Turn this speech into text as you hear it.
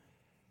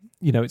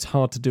it's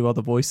hard to do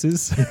other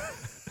voices. Do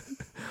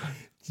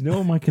you know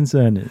what my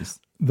concern is?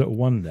 That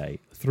one day,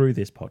 through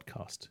this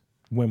podcast,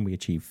 when we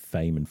achieve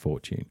fame and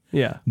fortune,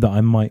 Yeah. that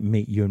I might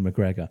meet Ewan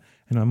McGregor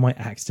and I might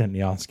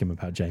accidentally ask him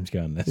about James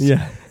Gurnless.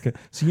 Yeah.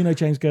 So you know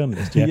James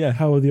Gurnless, yeah? Yeah.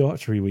 How are the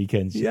archery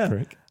weekends, you Yeah.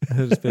 prick?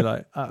 He'll just be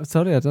like,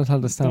 sorry, I don't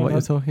understand what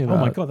you're talking about.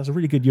 Oh my God, that's a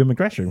really good Ewan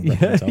McGregor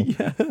impression.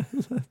 Yeah.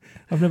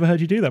 I've never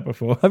heard you do that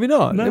before. Have you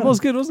not? No. It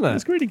was good, wasn't it?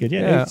 It's really good, yeah.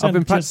 Yeah, It I've sounded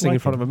been just practicing like in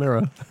front him. of a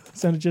mirror.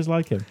 Sounded just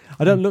like him.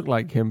 I don't look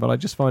like him, but I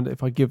just find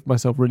if I give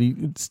myself really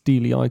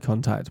steely eye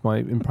contact, my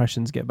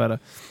impressions get better.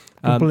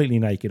 Completely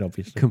naked,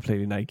 obviously.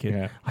 Completely naked.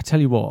 Yeah. I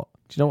tell you what,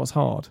 do you know what's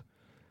hard?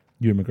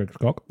 Ewan McGregor's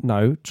cock.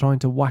 No, trying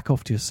to whack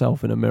off to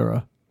yourself in a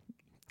mirror.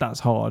 That's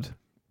hard.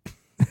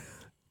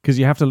 Because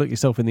you have to look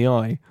yourself in the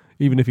eye,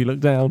 even if you look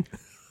down.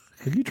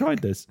 Have you tried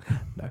this?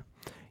 No.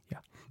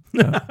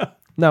 Yeah.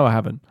 No, I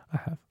haven't. I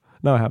have.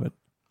 No, I haven't.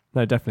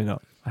 No, definitely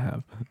not. I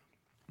have.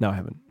 No, I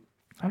haven't.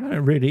 I found it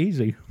really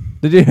easy.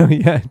 Did you?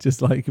 Yeah,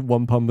 just like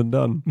one pump and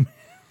done.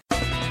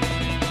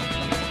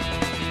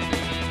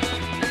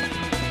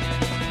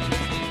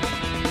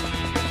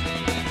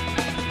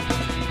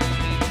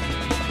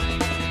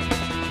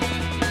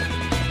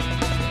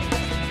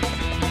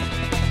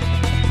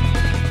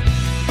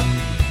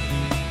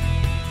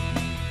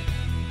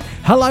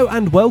 Hello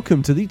and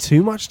welcome to the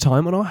Too Much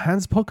Time on Our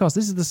Hands podcast.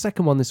 This is the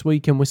second one this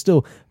week and we're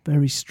still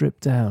very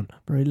stripped down,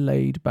 very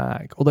laid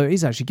back. Although it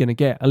is actually going to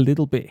get a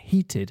little bit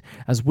heated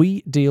as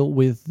we deal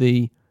with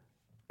the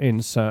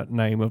insert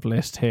name of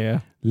list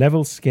here.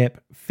 Level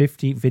skip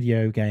 50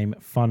 video game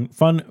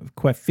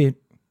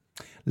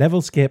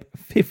Level skip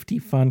 50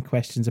 fun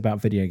questions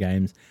about video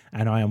games,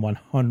 and I am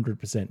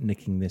 100%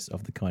 nicking this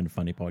off the Kind of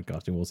Funny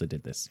podcast who also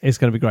did this. It's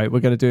going to be great.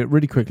 We're going to do it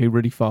really quickly,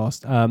 really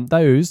fast.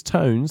 Those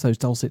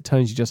dulcet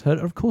tones you just heard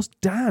are, of course,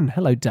 Dan.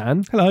 Hello,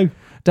 Dan. Hello.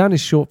 Dan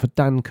is short for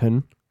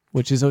Dankin,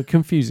 which is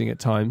confusing at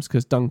times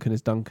because Duncan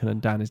is Duncan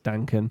and Dan is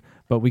Dankin,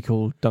 but we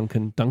call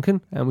Duncan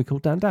Duncan and we call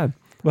Dan Dan.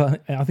 Well,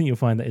 I think you'll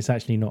find that it's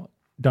actually not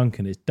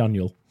Duncan, it's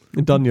Daniel.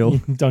 Daniel.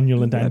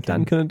 Daniel and Duncan. Yeah,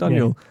 Duncan and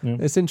Daniel. Yeah.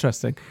 It's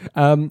interesting.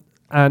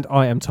 And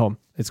I am Tom.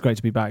 It's great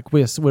to be back.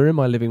 We're in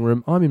my living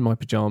room. I'm in my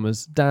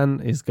pajamas.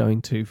 Dan is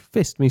going to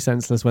fist me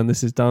senseless when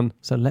this is done.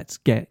 So let's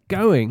get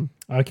going.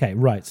 Okay,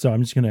 right. So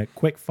I'm just going to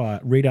quick fire,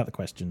 read out the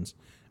questions,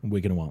 and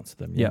we're going to answer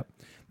them. Yep.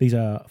 These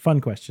are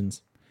fun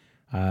questions.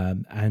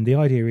 And the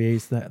idea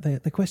is that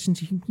the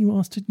questions you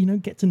ask to,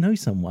 get to know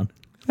someone.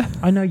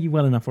 I know you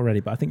well enough already,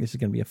 but I think this is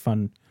going to be a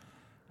fun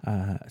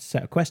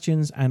set of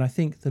questions, and I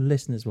think the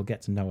listeners will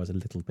get to know us a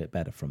little bit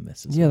better from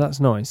this. Yeah,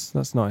 that's nice.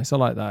 That's nice. I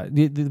like that.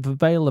 The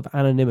veil of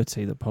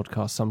anonymity that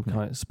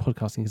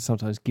podcasting can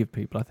sometimes give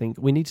people, I think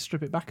we need to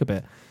strip it back a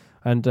bit,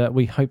 and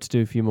we hope to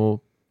do a few more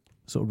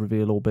sort of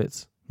reveal all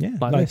bits. Yeah,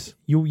 like this.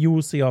 You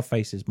will see our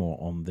faces more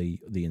on the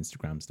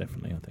Instagrams,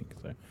 definitely. I think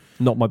so.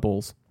 Not my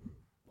balls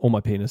or my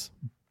penis.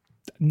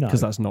 No,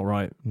 because that's not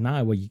right.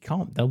 No, well, you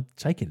can't. They'll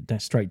take it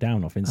straight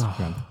down off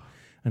Instagram.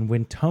 And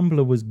when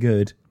Tumblr was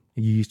good,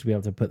 you used to be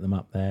able to put them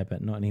up there,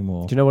 but not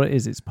anymore. Do you know what it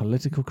is? It's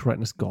political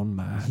correctness gone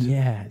mad.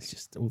 Yeah, it's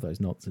just all those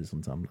Nazis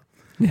on Tumblr.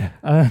 Yeah.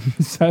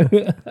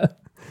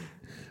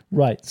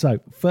 Right. So,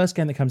 first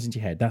game that comes into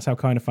your head. That's how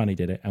Kind of Funny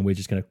did it, and we're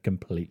just going to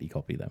completely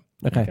copy them.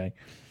 Okay.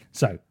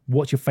 So,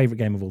 what's your favourite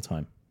game of all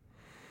time?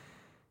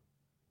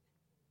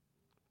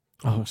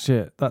 Oh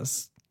shit!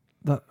 That's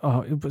that.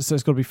 Oh, so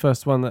it's got to be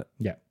first one that.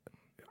 Yeah.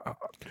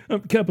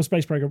 Kerbal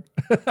Space Program.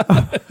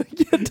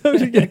 Yeah,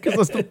 totally. Yeah, because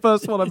that's the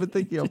first one I've been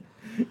thinking of.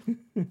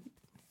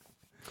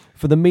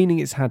 For the meaning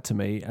it's had to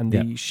me and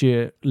the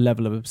sheer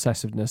level of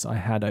obsessiveness I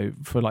had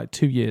for like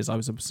 2 years, I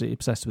was absolutely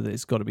obsessed with it.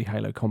 It's got to be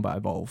Halo Combat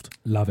Evolved.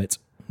 Love it.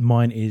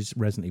 Mine is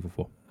Resident Evil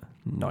 4.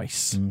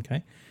 Nice.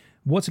 Okay.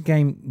 What's a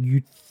game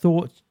you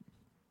thought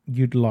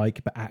you'd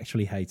like but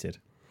actually hated?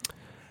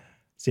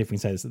 See if we can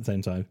say this at the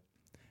same time.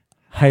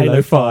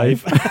 Halo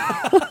 5.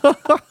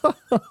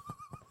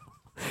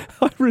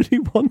 I really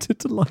wanted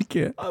to like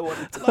it. I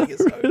wanted to like it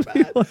so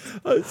bad.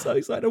 I was so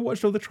excited. I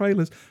watched all the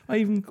trailers. I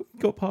even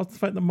got past the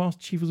fact that Master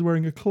Chief was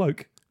wearing a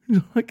cloak.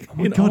 Like, oh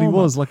my God, he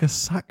was like a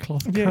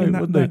sackcloth coat,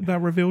 wasn't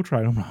that reveal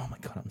trailer. I'm like, oh my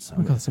God, I'm so Oh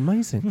my God, that's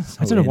amazing.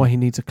 So I don't know why he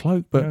needs a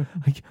cloak, but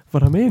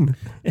I'm in.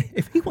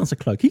 If he wants a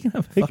cloak, he can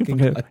have a fucking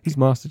cloak. He's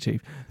Master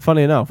Chief.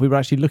 Funny enough, we were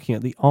actually looking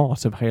at the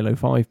art of Halo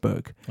 5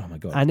 book. Oh my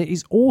God. And it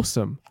is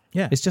awesome.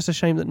 Yeah. It's just a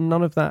shame that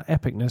none of that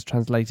epicness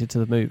translated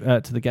to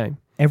the game.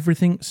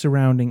 Everything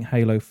surrounding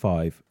Halo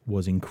 5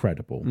 was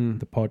incredible.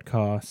 The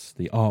podcasts,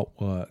 the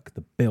artwork,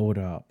 the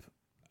build-up,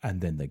 and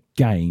then the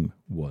game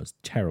was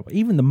terrible.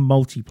 Even the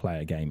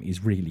multiplayer game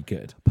is really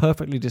good.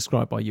 Perfectly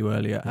described by you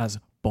earlier as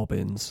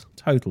bobbins.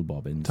 Total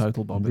bobbins.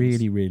 Total bobbins.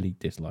 Really, really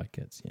dislike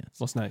it, yes.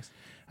 What's next?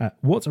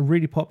 What's a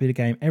really popular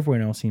game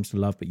everyone else seems to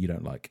love but you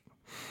don't like?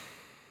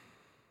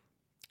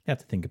 You have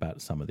to think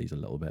about some of these a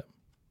little bit.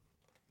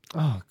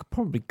 Oh,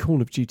 probably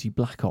Call of Duty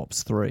Black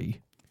Ops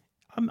 3.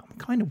 I'm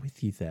kind of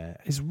with you there.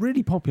 It's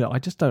really popular. I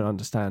just don't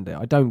understand it.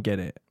 I don't get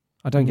it.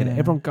 I don't get it. Yeah.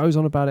 Everyone goes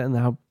on about it and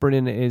how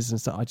brilliant it is and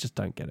stuff. I just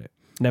don't get it.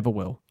 Never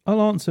will.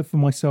 I'll answer for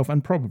myself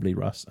and probably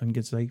Russ and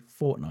get to say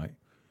Fortnite.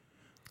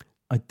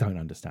 I don't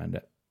understand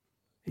it.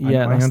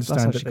 Yeah, I that's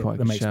understand actually quite a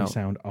that good makes me shout.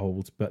 sound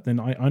old, but then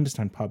I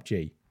understand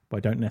PUBG, but I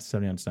don't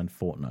necessarily understand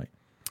Fortnite.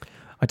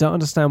 I don't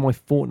understand why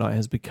Fortnite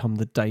has become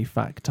the de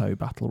facto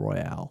battle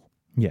royale.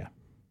 Yeah,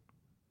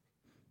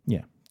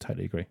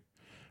 totally agree.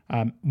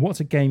 What's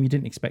a game you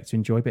didn't expect to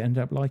enjoy but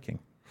ended up liking?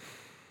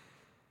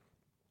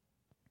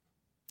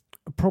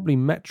 Probably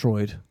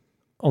Metroid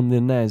on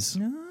the NES.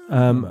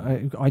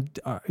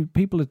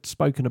 People had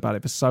spoken about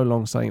it for so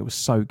long, saying it was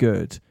so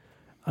good,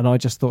 and I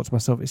just thought to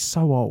myself, it's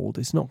so old,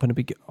 it's not going to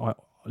be good. I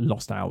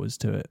lost hours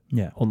to it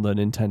on the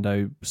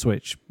Nintendo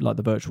Switch, like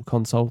the virtual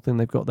console thing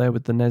they've got there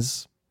with the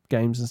NES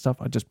games and stuff.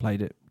 I just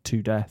played it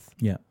to death.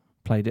 Yeah.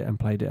 Played it and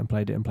played it and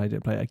played it and played it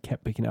and played it. I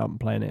kept picking it up and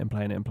playing it and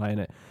playing it and playing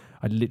it.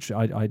 I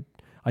literally,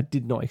 I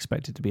did not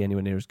expect it to be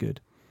anywhere near as good.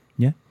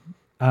 Yeah.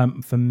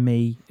 For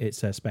me,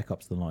 it's Spec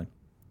Ops: The Line.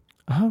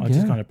 Oh, I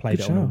just kind of played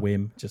it on a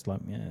whim, just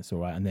like, yeah, it's all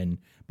right. And then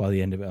by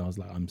the end of it, I was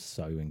like, I'm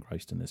so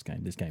engrossed in this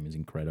game. This game is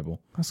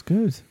incredible. That's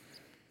good.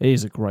 It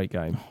is a great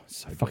game.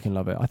 So I fucking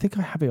love it. I think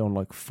I have it on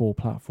like 4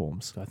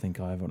 platforms. I think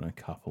I have it on a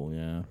couple,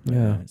 yeah.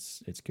 Yeah.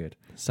 It's good.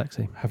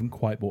 Sexy. I haven't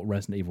quite bought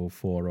Resident Evil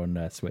 4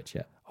 on Switch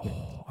yet.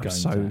 Oh,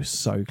 I'm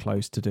so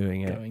close to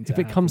doing it. Going If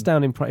to it comes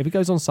down in price, if it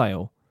goes on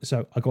sale.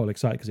 So I got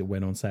excited because it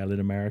went on sale in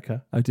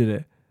America. I did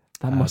it.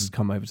 That must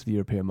come over to the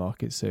European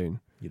market soon.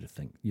 You'd have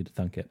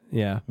thunk it.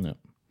 Yeah. No.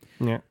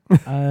 Yeah.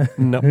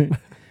 No.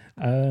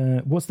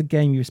 What's the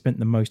game you've spent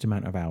the most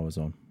amount of hours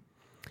on?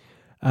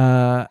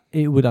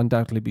 It would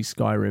undoubtedly be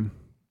Skyrim.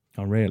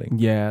 Oh, really?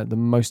 Yeah, the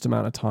most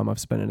amount of time I've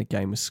spent in a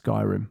game was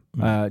Skyrim.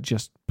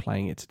 Just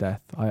playing it to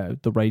death.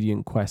 The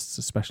Radiant quests,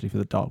 especially for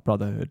the Dark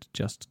Brotherhood,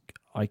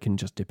 I can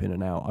just dip in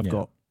and out. I've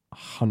got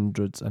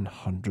hundreds and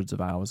hundreds of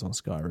hours on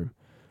Skyrim.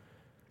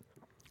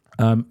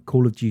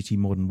 Call of Duty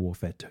Modern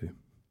Warfare 2.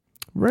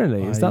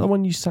 Really? Is that the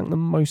one you sank the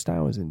most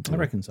hours into? I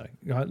reckon so.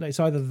 It's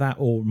either that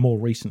or more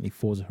recently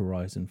Forza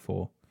Horizon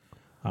 4.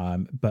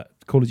 But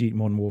Call of Duty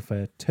Modern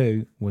Warfare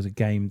 2 was a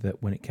game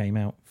that when it came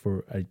out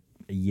for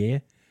a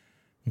year,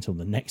 until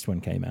the next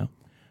one came out,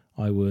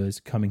 I was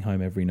coming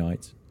home every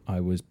night. I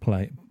was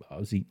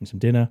eating some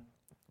dinner,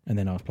 and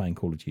then I was playing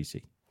Call of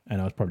Duty. And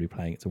I was probably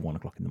playing it till 1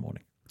 o'clock in the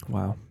morning.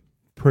 Wow.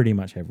 Pretty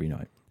much every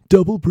night.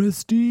 Double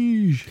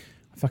prestige.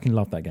 I fucking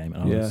loved that game,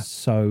 and I was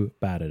so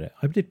bad at it.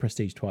 I did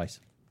Prestige twice.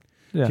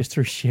 Yeah. Just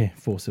through sheer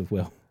force of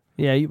will.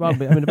 Yeah,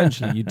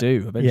 eventually you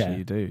do. Eventually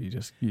you do.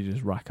 You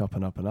just rack up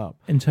and up and up.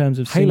 In terms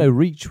of Halo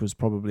Reach was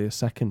probably a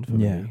second for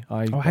me.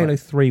 Halo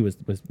 3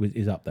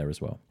 is up there as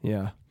well.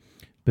 Yeah.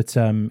 But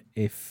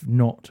if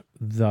not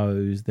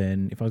those,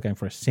 then if I was going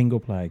for a single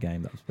player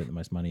game that I've spent the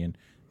most money and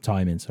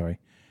time in,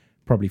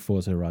 probably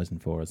Forza Horizon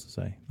 4, as I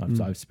say.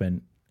 I've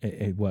spent,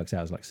 it works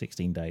out as like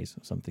 16 days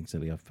or something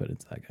silly I've put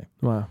into that game.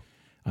 Wow.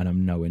 And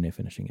I'm nowhere near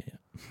finishing it yet.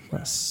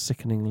 That's a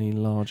sickeningly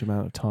large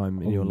amount of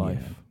time in your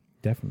life. Yeah,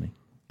 definitely.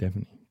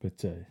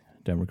 But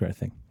don't regret a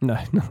thing. No,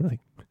 nothing.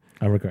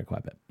 I regret quite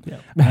a bit.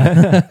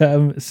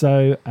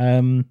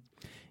 Yeah.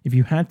 If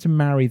you had to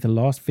marry the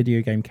last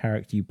video game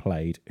character you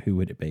played, who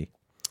would it be?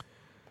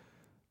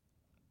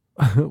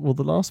 Well,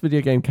 the last video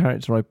game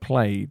character I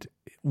played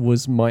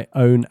was my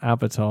own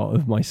avatar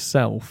of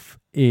myself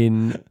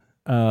in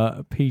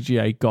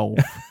PGA golf.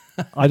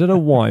 I don't know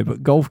why,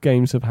 but golf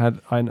games have had,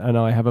 and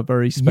I have a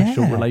very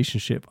special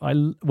relationship.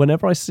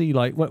 Whenever I see,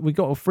 like, we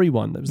got a free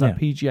one, that was that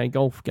PGA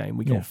golf game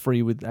we got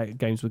free with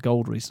Games with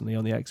Gold recently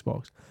on the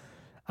Xbox.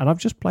 And I've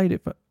just played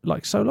it for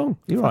like so long.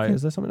 You're right.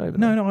 Is there something over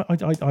there? No,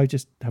 I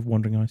just have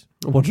wandering eyes.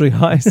 Wandering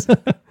eyes.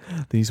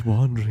 These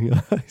wandering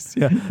eyes.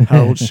 Yeah.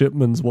 Harold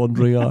Shipman's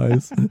wandering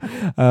eyes.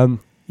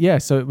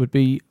 So it would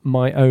be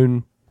my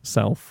own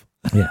self.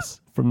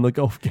 Yes. From the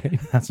golf game.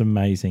 That's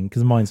amazing.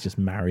 Because mine's just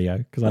Mario.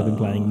 Because I've been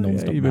playing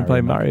non-stop. Yeah, you've been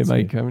playing Mario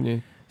Maker, haven't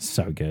you?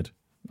 So good.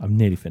 I've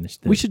nearly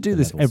finished. We should do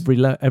this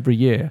every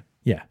year.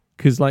 Yeah.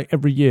 Because like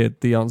every year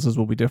the answers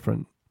will be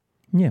different.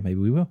 Yeah, maybe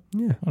we will.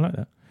 Yeah, I like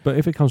that. But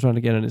if it comes around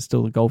again and it's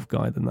still the golf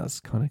guy, then that's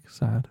kind of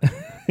sad.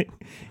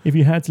 If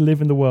you had to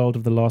live in the world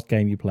of the last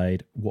game you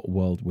played, what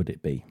world would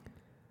it be?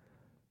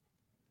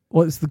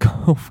 Well, it's the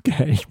golf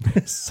game.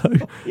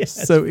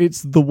 So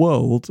it's the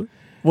world.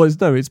 Well,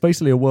 it's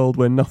basically a world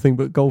where nothing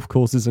but golf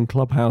courses and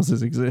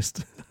clubhouses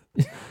exist.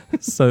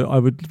 So I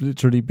would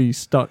literally be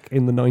stuck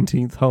in the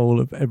 19th hole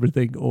of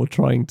everything or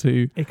trying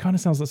to... It kind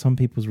of sounds like some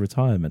people's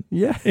retirement.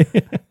 Yeah.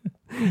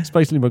 It's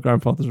basically my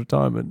grandfather's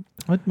retirement.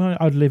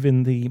 I'd live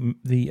in the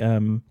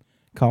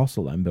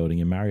castle that I'm building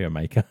in Mario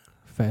Maker.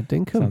 Fair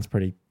dinkum. Sounds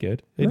pretty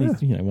good. It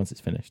needs, once it's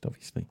finished,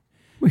 obviously.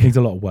 It needs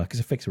a lot of work. It's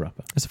a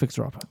fixer-upper. It's a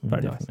fixer-upper.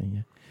 Very nice.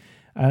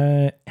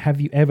 Yeah.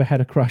 Have you ever had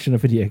a crush on a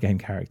video game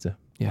character?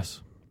 Yes.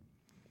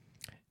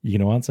 You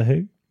going to answer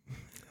who?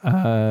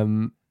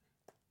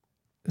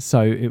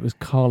 So it was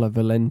Carla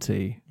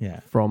Valenti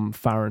from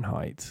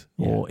Fahrenheit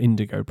or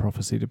Indigo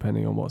Prophecy,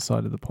 depending on what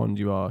side of the pond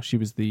you are. She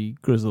was the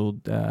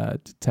grizzled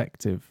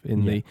detective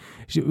in it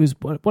was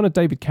one of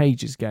David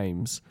Cage's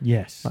games.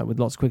 Yes. Like with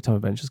lots of quick time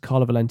adventures.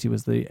 Carla Valenti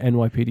was the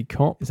NYPD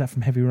cop. Is that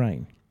from Heavy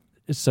Rain?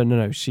 So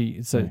no,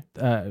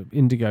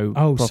 Indigo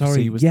Oh, Prophecy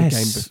sorry. was Yes. the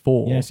game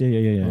before. Yes,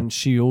 yeah. And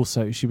she was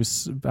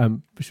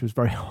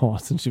very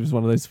hot, and she was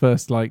one of those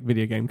first like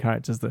video game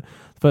characters that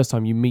the first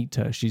time you meet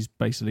her, she's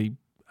basically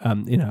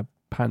in her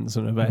pants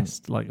and a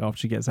vest, like after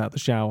she gets out the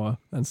shower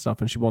and stuff,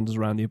 and she wanders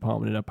around the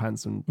apartment in her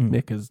pants and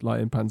knickers, like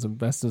in pants and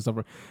vests and stuff.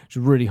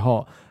 She's really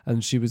hot,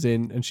 and she was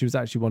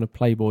actually one of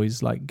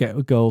Playboy's like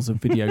girls of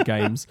video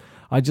games.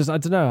 I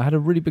don't know, I had a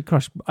really big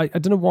crush. I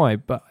don't know why,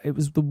 but it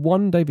was the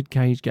one David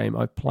Cage game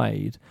I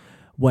played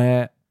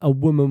where a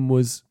woman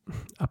was,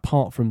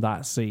 apart from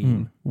that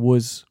scene,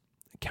 was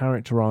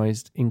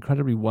characterized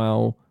incredibly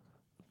well,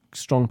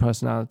 strong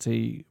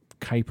personality,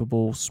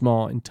 capable,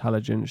 smart,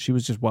 intelligent. She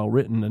was just well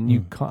written,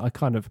 and I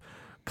kind of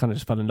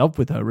just fell in love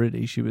with her.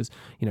 Really, she was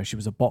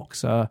a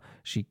boxer.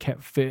 She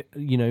kept fit.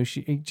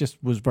 She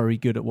just was very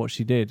good at what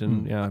she did,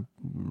 and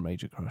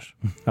major crush.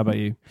 How about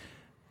you?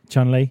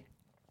 Chun-Li,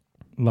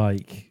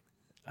 like,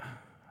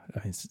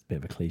 it's a bit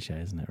of a cliche,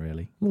 isn't it?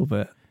 Really, A little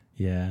bit.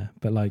 yeah.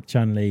 But like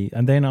Chun-Li,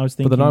 and then I was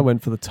thinking. But then I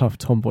went for the tough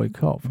tomboy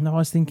cop. No, I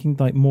was thinking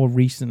like more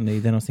recently.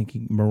 Then I was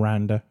thinking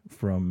Miranda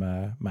from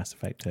Mass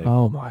Effect 2.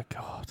 Oh my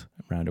god,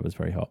 Miranda was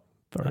very hot.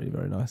 very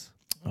very nice.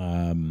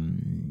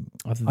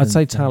 I'd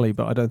say Tally,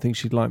 but I don't think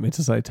she'd like me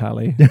to say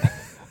Tally.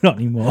 Not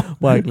anymore.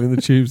 Waggling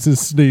the tubes and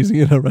sneezing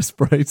in her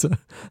respirator.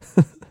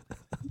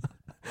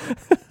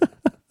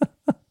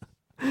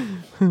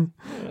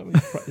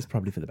 It's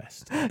probably for the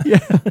best.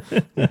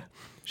 Yeah.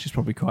 She's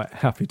probably quite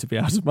happy to be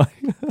out of my...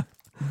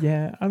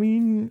 Yeah, I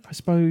mean, I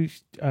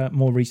suppose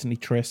more recently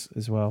Triss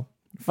as well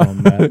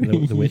from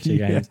the Witcher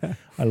games.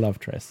 I love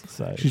Triss.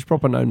 So she's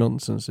proper no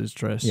nonsense, is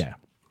Triss. Yeah,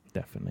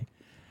 definitely.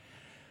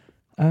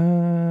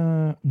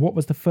 What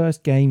was the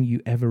first game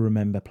you ever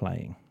remember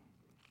playing?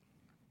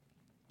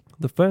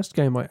 The first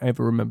game I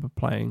ever remember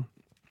playing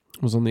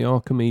was on the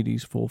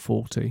Archimedes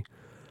 440,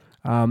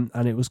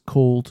 and it was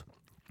called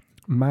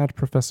Mad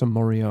Professor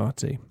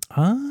Moriarty.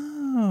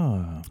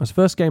 Ah. It was the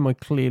first game I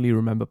clearly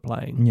remember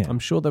playing. Yeah. I'm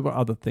sure there were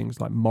other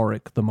things like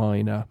Morik the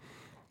Miner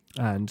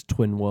and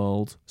Twin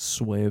World,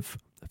 Swiv,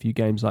 a few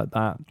games like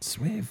that.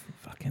 Swiv?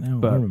 Fucking hell,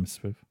 But- I remember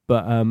Swiv.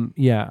 But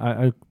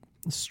I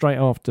straight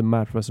after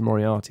Mad Professor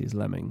Moriarty is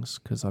Lemmings,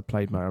 because I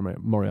played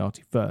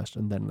Moriarty first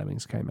and then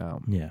Lemmings came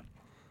out. Yeah.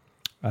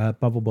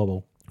 Bubble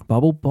Bobble.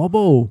 Bubble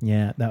Bobble.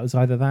 Yeah, that was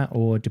either that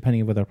or,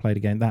 depending on whether I played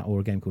a game, that or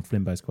a game called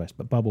Flimbo's Quest.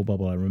 But Bubble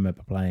Bobble I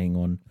remember playing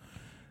on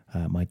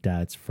my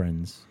dad's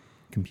friend's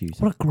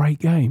computer. What a great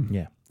game.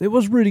 Yeah. It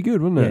was really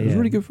good, wasn't it? Yeah, It was yeah.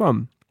 really good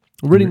fun.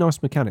 A really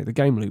nice mechanic. The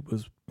game loop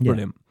was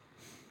brilliant.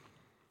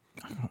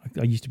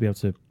 I used to be able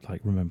to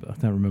like remember. I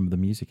don't remember the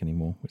music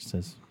anymore, which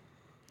says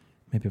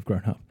maybe I've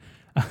grown up.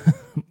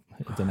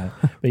 I don't know,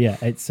 but yeah,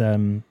 it's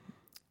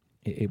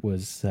it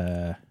was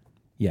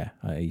yeah.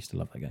 I used to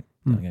love that game.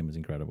 That game was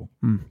incredible.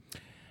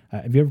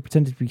 Have you ever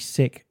pretended to be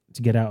sick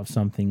to get out of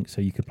something so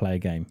you could play a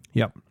game?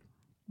 Yep.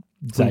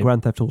 So- When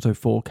Grand Theft Auto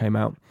 4 came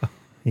out.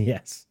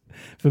 Yes,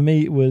 for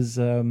me it was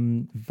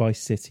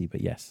Vice City,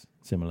 but yes,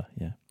 similar.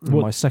 Yeah.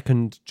 My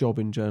second job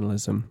in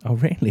journalism. Oh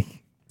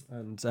really?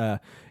 And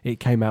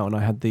it came out and I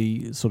had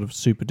the sort of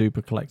super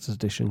duper collector's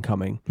edition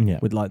coming Yeah.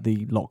 with like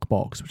the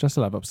lockbox, which I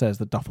still have upstairs,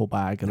 the duffel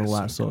bag and all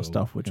that That's so sort of cool.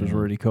 stuff, which was Yeah.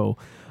 really cool.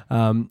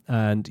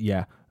 And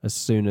yeah, as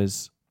soon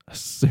as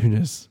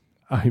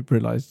I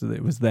realised that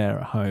it was there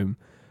at home,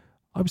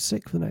 I was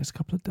sick for the next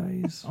couple of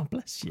days. Oh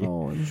bless you.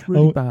 Oh, it was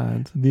really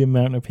bad. The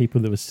amount of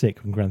people that were sick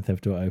when Grand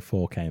Theft Auto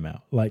 4 came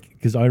out. Like,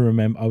 because I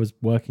remember I was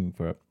working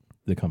for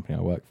the company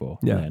I worked for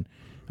then,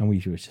 and we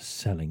were just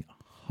selling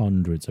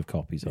hundreds of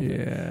copies of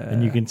it. Yeah.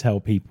 And you can tell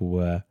people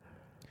were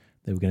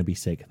going to be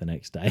sick the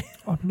next day.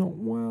 I'm not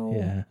well.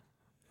 Yeah.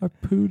 I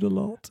pooed a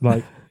lot.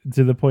 Like,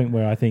 to the point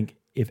where I think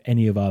if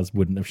any of us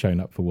wouldn't have shown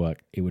up for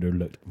work, it would have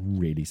looked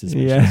really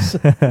suspicious.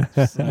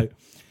 Yeah.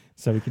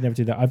 So we could never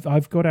do that.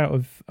 I've got out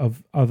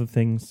of other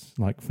things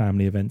like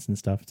family events and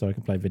stuff, so I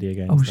can play video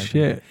games. Oh Like,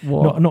 shit!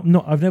 What?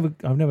 Not. I've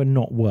never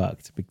not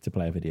worked to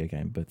play a video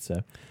game, but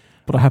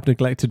But I have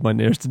neglected my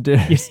nearest and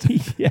dearest.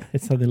 yeah,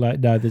 it's something like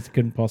no, this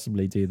couldn't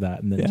possibly do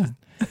that, and then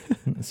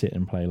just sit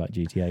and play like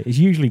GTA. It's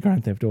usually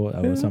Grand Theft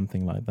Auto or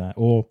something like that,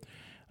 or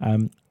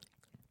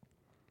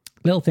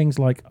little things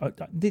like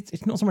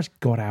it's not so much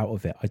got out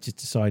of it. I just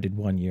decided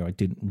one year I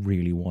didn't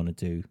really want to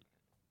do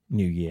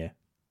New Year,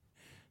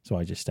 so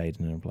I just stayed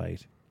in and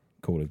played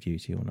Call of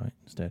Duty all night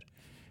instead.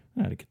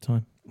 I had a good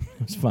time. It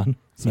was fun.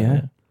 So,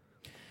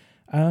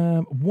 yeah.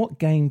 What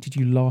game did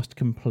you last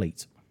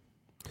complete?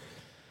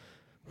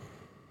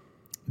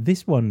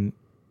 This one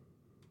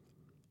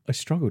I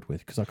struggled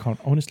with because I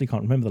honestly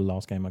can't remember the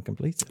last game I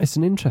completed. It's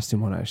an interesting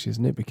one, actually,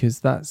 isn't it? Because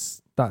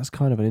that's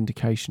kind of an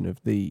indication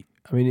of the.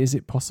 I mean, is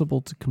it possible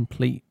to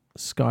complete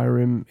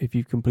Skyrim if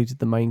you've completed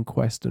the main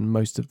quest and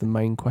most of the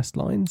main quest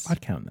lines?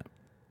 I'd count that.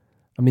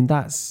 I mean,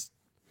 that's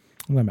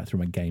I'm going back through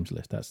my games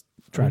list. That's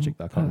tragic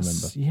that I can't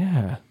remember.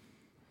 Yeah.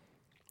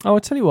 Oh, I'll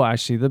tell you what.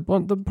 Actually,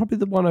 probably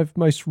the one I've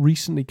most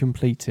recently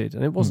completed,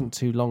 and it wasn't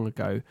too long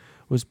ago,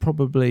 was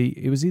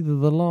it was either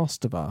The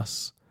Last of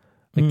Us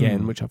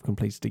again, which I've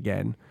completed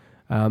again,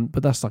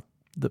 but that's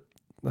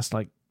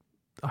like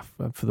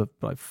for the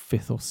like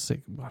 5th or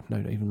 6th, no,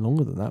 not even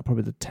longer than that,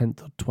 probably the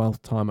 10th or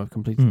 12th time I've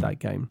completed that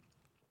game.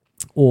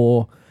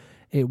 Or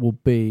it will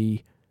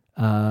be,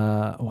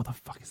 what the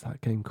fuck is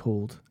that game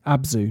called?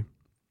 Abzu.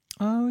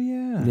 Oh,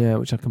 yeah. Yeah,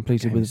 which I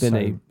completed with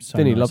Vinny. So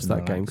Vinny nice loves and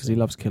that game because he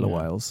loves killer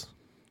Yeah. whales.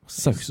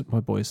 So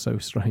my boy is so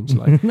strange.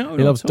 Like No, he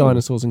not loves at all.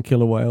 dinosaurs and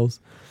killer whales.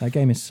 That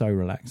game is so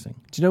relaxing.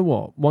 Do you know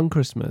what? One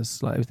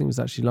Christmas, like I think it was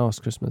actually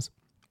last Christmas,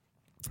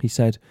 I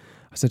said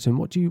to him,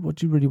 "What do you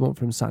really want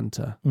from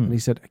Santa?" And he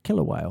said, "A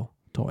killer whale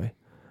toy."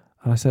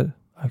 And I said,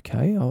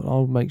 "Okay,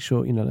 I'll make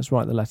sure. Let's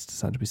write the letter to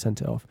Santa. We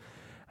sent it off."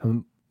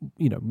 And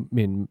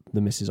me and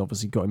the missus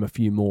obviously got him a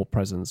few more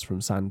presents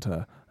from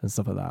Santa and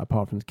stuff like that,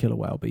 apart from the killer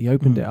whale. But he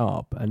opened it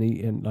up,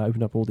 and I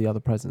opened up all the other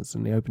presents,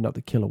 and he opened up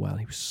the killer whale. And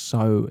he was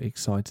so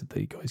excited that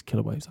he got his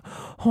killer whale. He was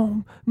like,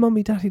 "Oh,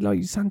 Mummy, Daddy,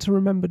 like Santa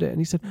remembered it." And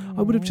he said,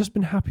 "I would have just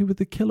been happy with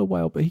the killer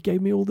whale, but he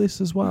gave me all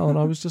this as well." And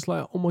I was just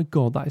like, "Oh my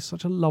God, that is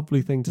such a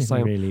lovely thing to It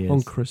say really on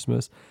is.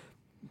 Christmas."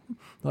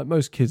 Like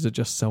most kids are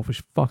just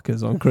selfish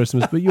fuckers on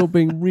Christmas, but you're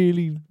being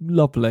really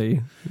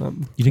lovely. You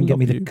didn't get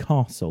me love the you.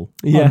 castle.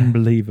 Yeah.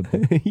 Unbelievable.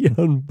 You're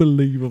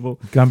unbelievable.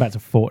 Going back to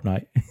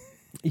Fortnite.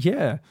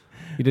 Yeah.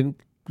 You didn't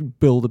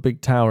build a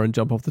big tower and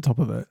jump off the top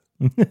of it.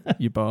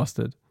 You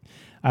bastard.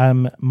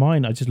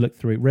 Mine, I just looked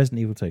through Resident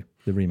Evil 2,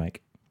 the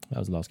remake. That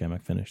was the last game I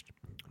finished.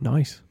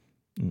 Nice.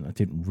 I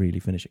didn't really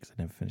finish it because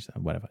I never finished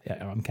that. Whatever.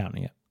 Yeah, I'm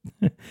counting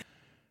it.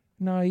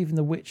 No, even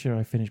The Witcher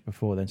I finished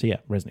before then. So yeah,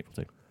 Resident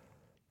Evil 2.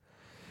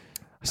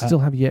 I still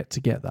have yet to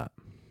get that.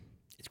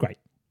 It's great.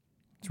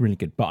 It's really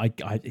good. But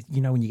I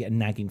when you get a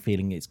nagging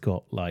feeling it's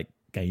got like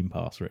Game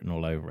Pass written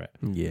all over it.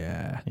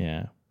 Yeah.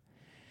 Yeah.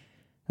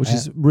 Which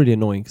is really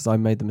annoying because I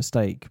made the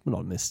mistake. Well,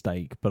 not a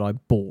mistake, but I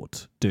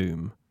bought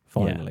Doom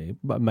finally.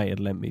 But mate had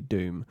lent me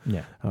Doom.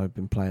 Yeah. I've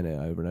been playing it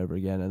over and over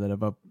again, and then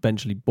I've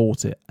eventually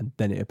bought it, and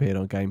then it appeared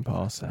on Game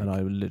Pass, and I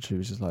literally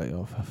was just like,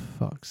 "Oh, for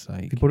fuck's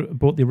sake!" Have you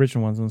bought the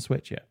original ones on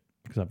Switch yet?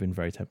 Because I've been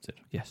very tempted.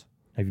 Yes.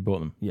 Have you bought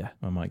them? Yeah.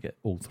 I might get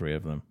all 3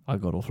 of them. I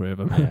got all 3 of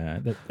them.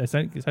 Yeah,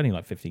 it's only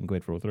like 15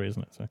 quid for all 3,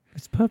 isn't it? So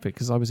It's perfect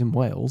because I was in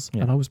Wales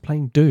Yeah. and I was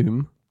playing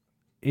Doom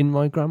in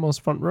my grandma's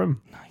front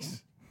room.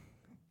 nice.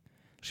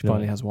 She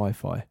finally has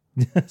Wi-Fi.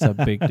 It's a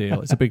big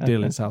deal. It's a big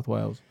deal in South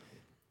Wales.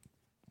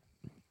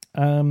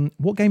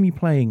 What game are you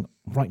playing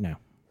right now?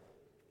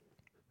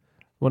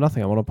 Well,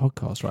 nothing. I'm on a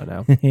podcast right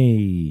now.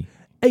 Hey,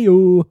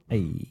 Ayo.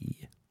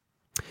 hey.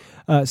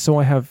 So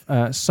I have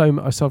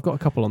Soma. So I've got a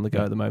couple on the go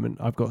at the moment.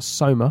 I've got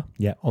Soma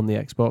on the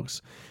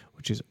Xbox,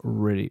 which is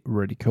really,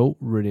 really cool.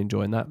 Really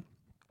enjoying that.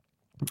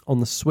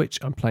 On the Switch,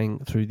 I'm playing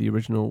through the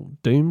original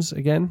Dooms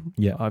again.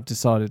 Yeah. I've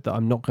decided that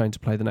I'm not going to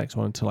play the next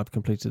one until I've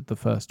completed the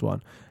first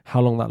one. How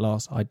long that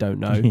lasts, I don't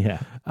know.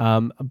 Yeah.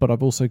 But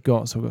I've also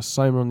got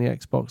Soma on the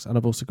Xbox, and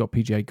I've also got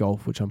PGA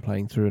Golf, which I'm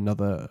playing through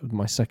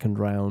my second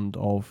round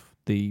of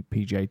the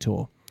PGA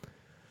Tour.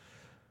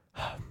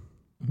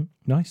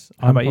 Nice.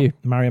 How about you?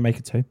 Mario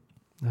Maker 2.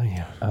 Oh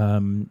yeah.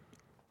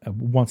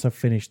 Once I've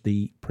finished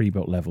the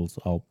pre-built levels,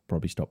 I'll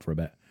probably stop for a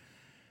bit.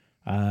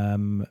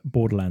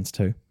 Borderlands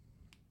 2.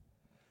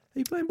 Are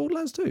you playing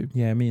Borderlands 2?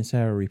 Yeah, me and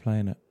Sarah are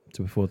replaying it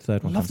to before the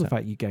third I one love comes the out.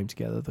 fact you game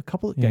together. The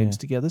couple that Yeah. games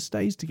together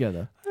stays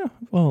together.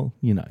 Well,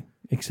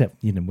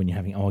 except when you're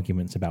having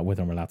arguments about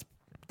whether I'm allowed to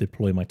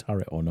deploy my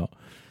turret or not.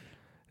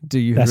 Do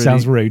you? That really,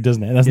 sounds rude,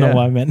 doesn't it? That's Yeah. not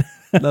what I meant.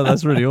 No,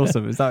 that's really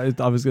awesome. Is that?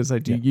 I was going to say,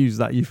 do you use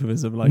that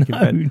euphemism like in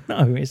bed?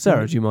 No, it's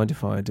Sarah, not. do you mind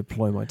if I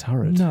deploy my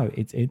turret? No,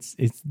 it's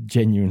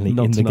genuinely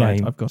Not in the tonight.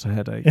 game. I've got a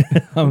headache.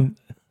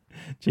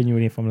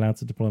 Genuinely, if I'm allowed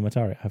to deploy my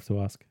turret, I have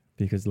to ask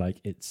because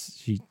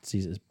she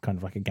sees it as kind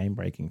of like a game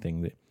breaking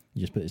thing that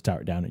you just put this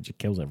turret down and it just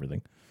kills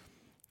everything.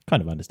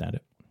 Kind of understand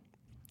it.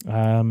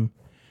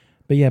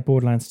 But yeah,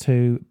 Borderlands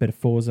 2, bit of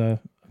Forza.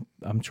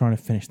 I'm trying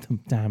to finish the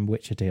damn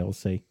Witcher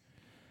DLC.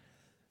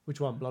 Which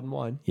one? Blood and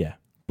Wine? Yeah,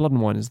 Blood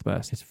and Wine is the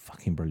best. it's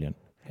fucking brilliant.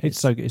 It's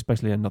so good. It's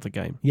basically another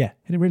game. Yeah,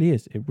 it really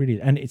is. It really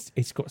is. And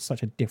it's got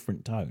such a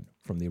different tone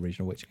from the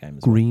original Witcher game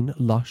as well. Green,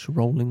 lush,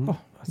 rolling. Oh,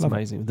 That's love it.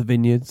 amazing. The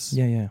vineyards.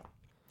 Yeah.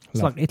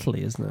 It's Love like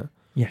Italy, isn't it?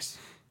 Yes.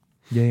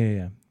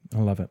 Yeah. I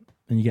love it.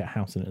 And you get a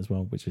house in it as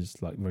well, which is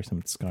like very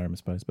similar to Skyrim, I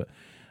suppose. But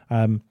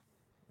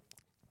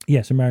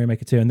so Mario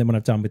Maker 2. And then when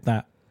I've done with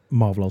that,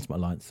 Marvel Ultimate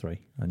Alliance 3.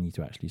 I need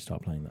to actually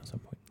start playing that at some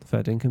point.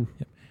 Fair dinkum.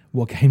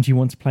 What game do you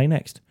want to play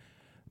next?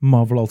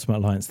 Marvel Ultimate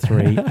Alliance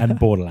 3 and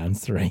Borderlands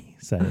 3.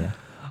 So, yeah.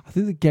 I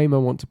think the game I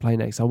want to play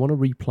next, I want to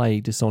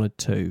replay Dishonored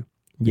 2.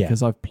 Yeah.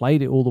 Because I've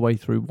played it all the way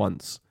through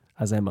once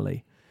as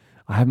Emily.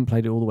 I haven't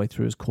played it all the way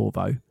through as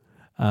Corvo.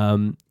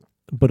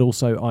 But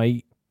also,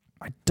 I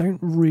don't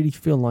really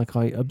feel like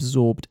I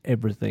absorbed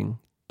everything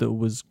that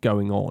was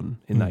going on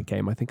in that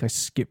game. I think I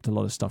skipped a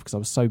lot of stuff because I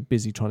was so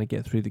busy trying to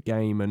get through the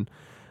game, and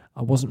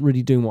I wasn't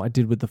really doing what I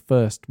did with the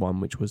first one,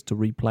 which was to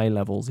replay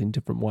levels in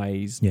different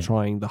ways,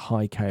 trying the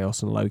high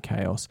chaos and low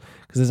chaos,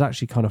 because there's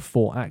actually kind of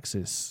 4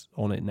 axes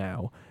on it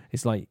now.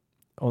 It's like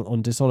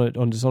on Dishonored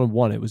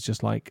 1, it was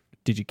just like,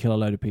 did you kill a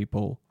load of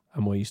people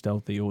and were you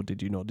stealthy, or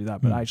did you not do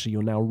that? But actually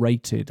you're now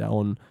rated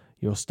on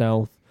your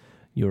stealth,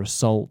 your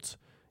assault,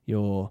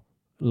 your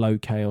low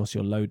chaos,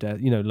 your low death,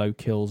 low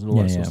kills and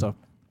all that sort of stuff.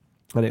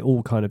 and it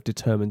all kind of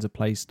determines a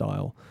play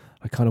style.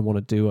 I kind of want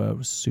to do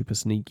a super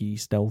sneaky,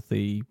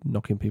 stealthy,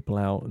 knocking people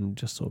out and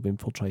just sort of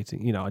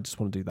infiltrating. You know, I just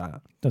want to do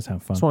that. Does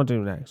sound fun. That's what I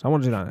do next. I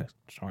want to do that next.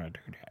 Just want to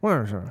do that.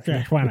 Well, sure.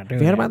 Just want to do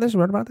Have you heard that. about this?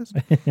 Read about this?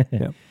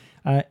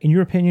 Yeah. In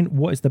your opinion,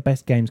 what is the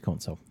best games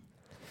console?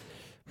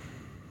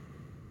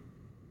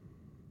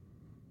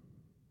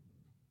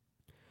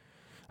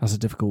 That's a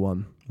difficult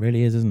one.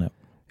 Really is, isn't it?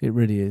 It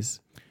really is.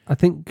 I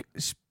think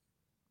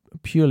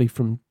purely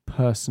from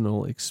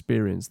personal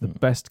experience, the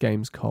best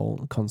games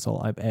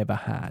console I've ever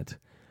had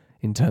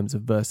in terms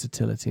of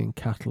versatility and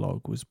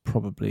catalogue was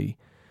probably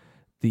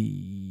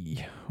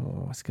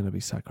it's going to be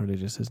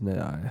sacrilegious, isn't it?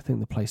 I think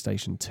the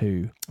PlayStation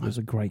 2 It was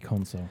a great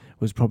console.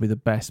 was probably the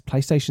best.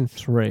 PlayStation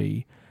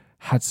 3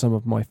 had some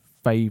of my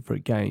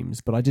favourite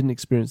games, but I didn't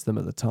experience them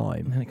at the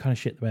time. And then it kind of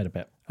shit the bed a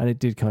bit. And it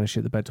did kind of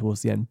shit the bed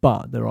towards the end,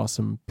 but there are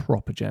some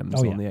proper gems Oh,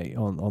 on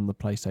the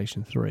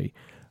PlayStation 3.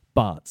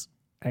 But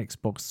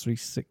Xbox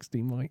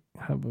 360 might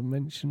have a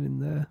mention in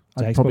there.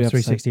 So I'd Xbox probably have to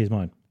say- 360 is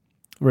mine.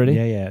 Really?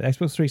 Yeah.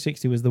 Xbox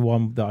 360 was the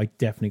one that I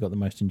definitely got the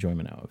most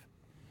enjoyment out of.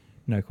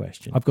 No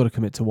question. I've got to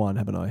commit to one,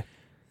 haven't I?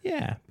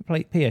 Yeah.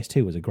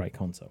 PS2 was a great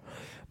console.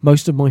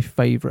 Most of my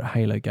favourite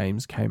Halo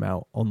games came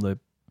out on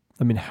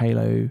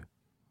Halo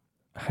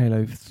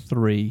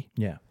 3,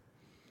 Yeah.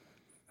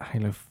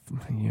 Halo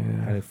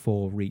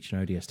 4, Reach,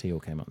 and ODST all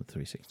came out on the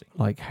 360.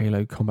 like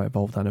Halo Combat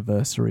Evolved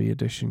Anniversary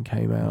Edition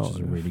came out. Which is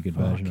a really good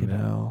version of Fucking it.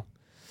 hell.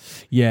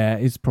 Yeah,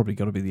 it's probably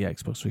got to be the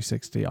Xbox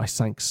 360. I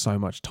sank so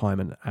much time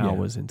and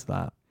hours into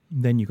that.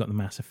 Then you got the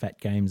Mass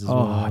Effect games as Oh,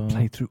 well. I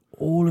played through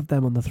all of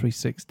them on the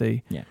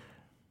 360. Yeah.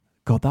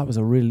 God, that was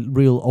a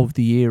real of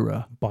the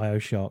era.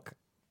 BioShock.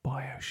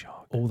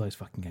 BioShock. All those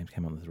fucking games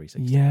came out on the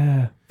 360.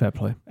 Yeah, fair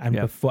play. And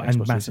Yeah, before and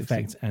Xbox Mass 360.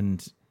 Effect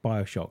and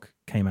BioShock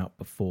came out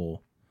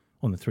before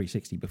on the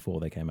 360 before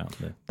they came out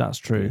on the That's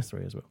true.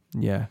 PS3 as well.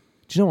 Yeah.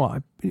 Do you know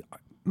what?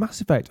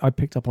 Mass Effect, I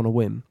picked up on a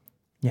whim.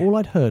 Yeah. All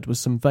I'd heard was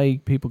some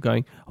vague people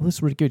going, "Oh, this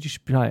is really good. You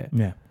should play it."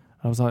 Yeah.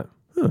 I was like,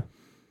 "Huh,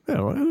 yeah,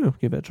 all right, I'll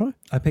give it a try."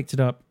 I picked it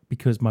up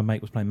because my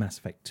mate was playing Mass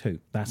Effect 2.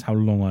 That's how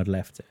long I'd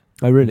left it.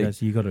 Oh, really?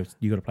 Because you got to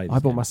play this I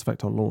bought game. Mass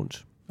Effect on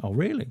launch. Oh,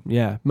 really?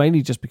 Yeah,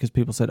 mainly just because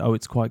people said, "Oh,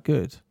 it's quite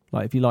good."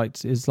 Like if you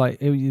liked, it's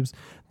like it was.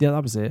 Yeah,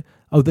 that was it.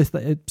 Oh,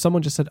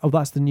 someone just said, "Oh,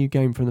 that's the new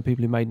game from the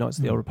people who made Knights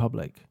of the Old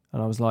Republic,"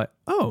 and I was like,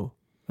 "Oh,"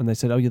 and they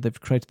said, "Oh, yeah,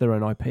 they've created their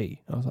own IP."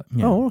 I was like,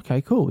 Yeah. "Oh,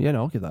 okay, cool. Yeah,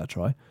 no, I'll give that a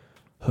try."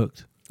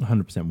 Hooked.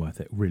 100%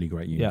 worth it. Really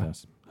great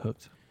universe.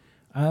 Hooked.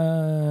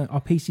 Our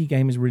PC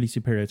game is really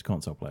superior to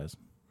console players.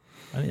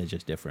 I think they're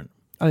just different.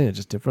 I think they're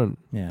just different.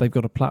 Yeah. They've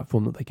got a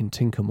platform that they can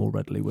tinker more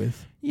readily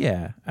with.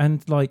 Yeah,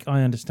 and like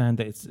I understand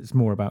that it's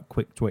more about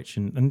quick twitch,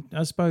 and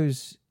I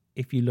suppose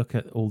if you look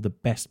at all the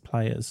best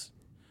players,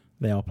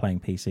 they are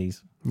playing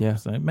PCs. Yeah.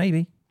 So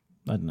maybe,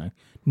 I don't know.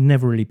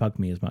 Never really bugged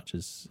me as much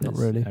as Not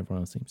really. everyone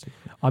else seems to.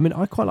 I mean,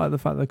 I quite like the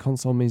fact that the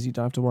console means you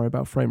don't have to worry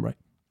about frame rate.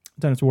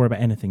 Don't have to worry about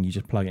anything. You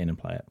just plug it in and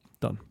play it.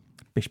 Done.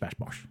 Bish bash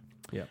bosh.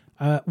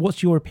 Yeah.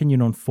 What's your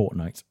opinion on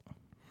Fortnite?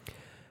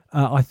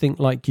 I think,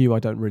 like you, I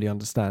don't really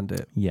understand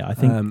it. Yeah, I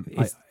think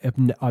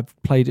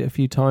I've played it a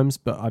few times,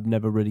 but I've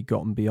never really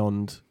gotten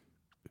beyond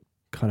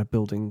kind of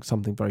building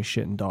something very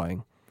shit and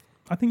dying.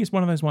 I think it's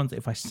one of those ones that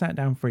if I sat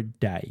down for a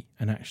day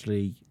and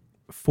actually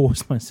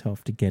forced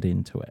myself to get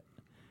into it,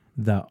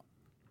 that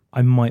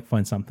I might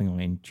find something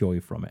I enjoy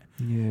from it.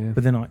 Yeah.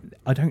 But then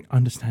I don't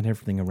understand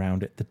everything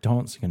around it. The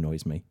dancing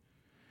annoys me.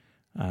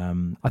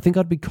 I think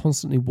I'd be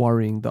constantly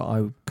worrying that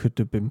I could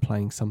have been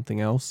playing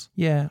something else.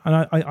 Yeah,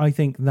 and I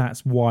think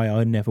that's why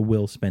I never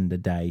will spend a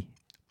day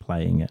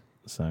playing it.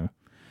 So,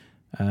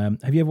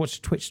 have you ever watched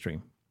a Twitch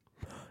stream?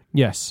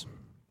 Yes.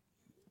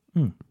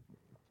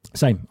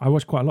 Same. I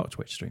watch quite a lot of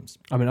Twitch streams.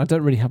 I mean, I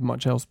don't really have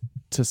much else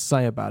to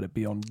say about it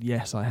beyond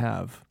yes, I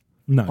have.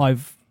 No.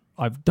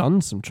 I've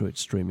done some Twitch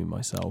streaming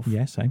myself,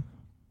 Yeah, same.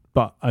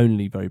 but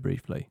only very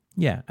briefly.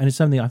 Yeah, and it's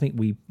something I think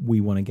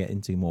we want to get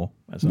into more.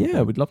 At some Yeah,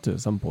 point. we'd love to at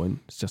some point.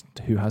 It's just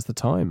who has the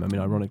time. I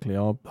mean, ironically,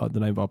 the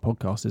name of our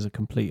podcast is a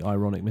complete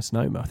ironic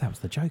misnomer. Oh, that was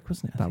the joke,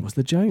 wasn't it? That was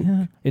the joke.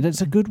 Yeah.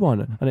 It's a good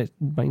one, and it's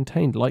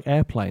maintained like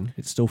Airplane.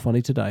 It's still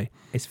funny today.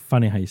 It's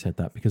funny how you said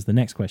that because the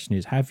next question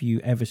is: have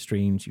you ever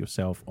streamed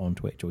yourself on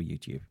Twitch or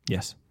YouTube?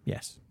 Yes.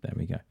 Yes. There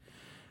we go.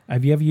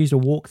 Have you ever used a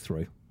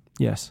walkthrough?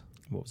 Yes.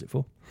 What was it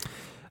for?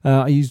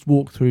 I used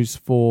walkthroughs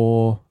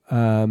for.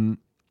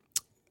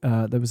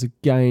 There was a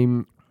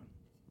game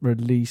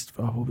released.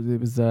 It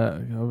was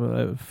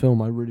a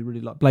film I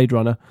really liked. Blade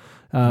Runner.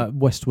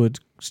 Westwood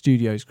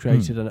Studios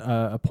created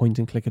a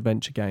point-and-click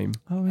adventure game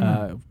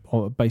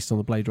based on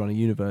the Blade Runner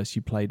universe.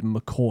 You played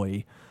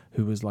McCoy,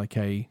 who was like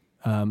a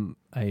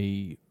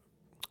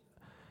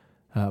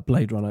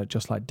Blade Runner,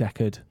 just like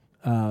Deckard,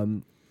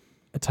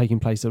 taking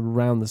place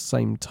around the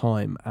same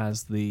time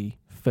as the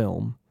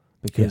film.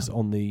 Because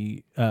on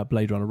the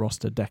Blade Runner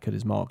roster, Deckard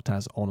is marked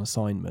as on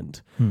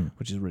assignment,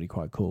 which is really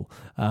quite cool.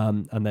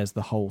 And there's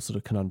the whole sort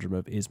of conundrum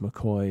of, is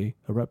McCoy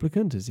a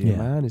replicant? Is he a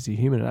man? Is he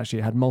human? And actually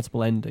it had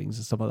multiple endings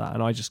and stuff like that.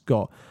 And I just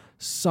got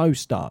so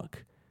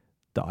stuck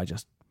that I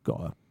just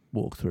got a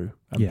walkthrough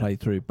and played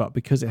through, but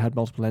because it had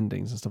multiple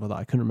endings and stuff like that,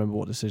 I couldn't remember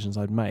what decisions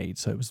I'd made.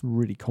 So it was a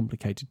really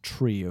complicated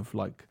tree of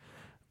like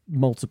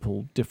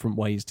multiple different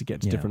ways to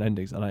get to different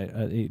endings, and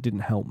it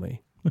didn't help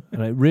me.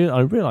 And I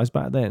realized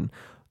back then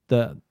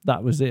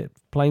that was it.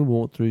 Playing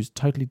walkthroughs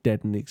totally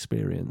deaden the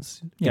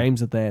experience.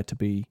 Games are there to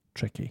be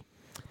tricky.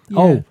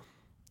 Oh,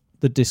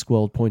 the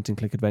Discworld point and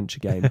click adventure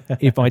game.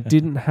 If I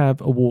didn't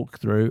have a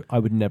walkthrough, I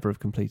would never have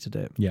completed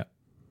it. Yeah.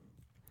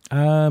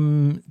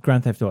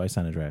 Grand Theft Auto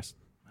San Andreas.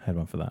 I had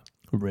one for that.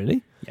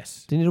 Really?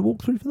 Yes. Do you need a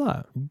walkthrough for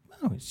that?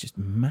 Oh, it's just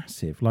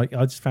massive. Like,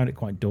 I just found it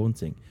quite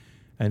daunting.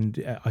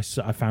 And I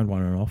found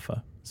one on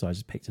offer, so I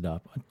just picked it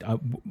up.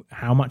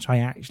 How much I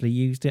actually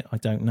used it, I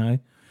don't know.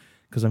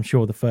 Because I'm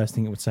sure the first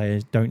thing it would say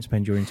is don't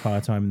spend your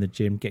entire time in the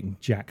gym getting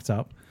jacked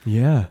up.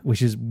 Yeah.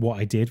 Which is what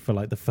I did for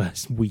like the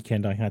first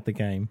weekend I had the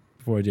game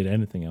before I did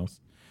anything else.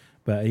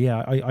 But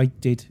yeah, I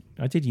did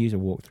use a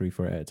walkthrough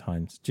for it at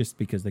times just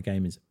because the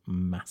game is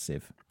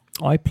massive.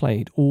 I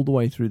played all the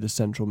way through the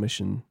central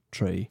mission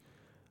tree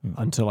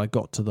until I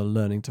got to the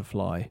learning to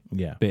fly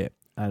bit,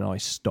 and I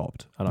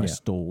stopped and I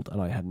stalled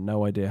and I had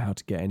no idea how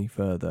to get any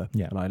further.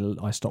 Yeah. And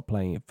I stopped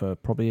playing it for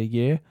probably a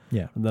year.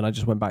 Yeah. And then I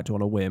just went back to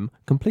on a whim,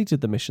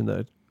 completed the mission that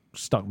had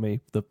stuck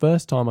me the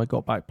first time I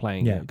got back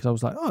playing it, because I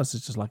was like, oh, this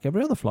is just like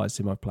every other flight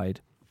sim I've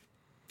played.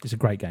 It's a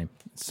great game.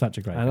 It's such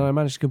a great game. And I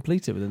managed to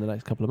complete it within the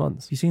next couple of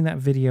months. Have you seen that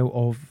video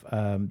of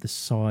the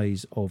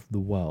size of the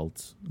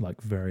worlds,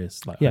 like various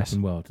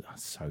open world? Oh,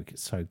 so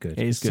good.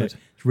 It is good.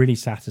 It's really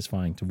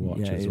satisfying to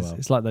watch as well.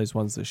 It's like those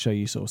ones that show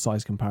you sort of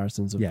size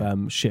comparisons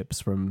of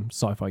ships from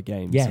sci-fi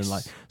games, and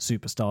like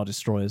superstar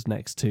destroyers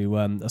next to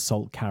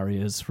assault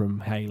carriers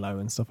from Halo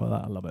and stuff like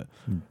that. I love it.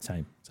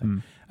 Same.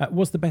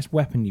 What's the best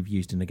weapon you've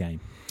used in a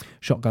game?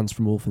 Shotguns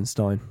from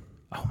Wolfenstein.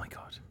 Oh my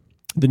god,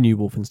 the new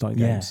Wolfenstein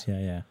games.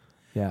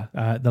 Yeah.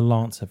 The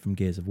Lancer from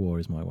Gears of War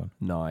is my one.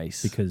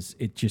 Nice. Because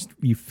it just,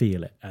 you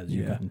feel it as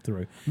you're going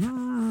through.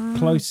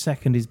 Close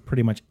second is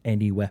pretty much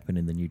any weapon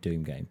in the new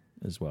Doom game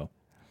as well.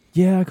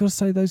 Yeah, I got to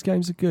say those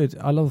games are good.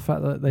 I love the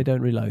fact that they don't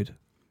reload.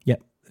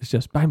 Yep. It's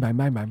just bang, bang,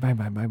 bang, bang, bang,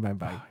 bang, bang, bang,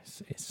 bang. Oh,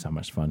 it's so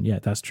much fun. Yeah,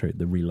 that's true.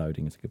 The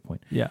reloading is a good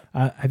point. Yeah.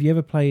 Have you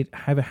ever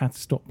had to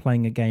stop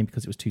playing a game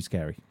because it was too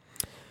scary?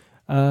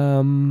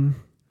 Silent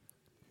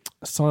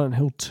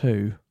Hill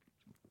 2.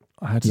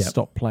 I had to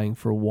stop playing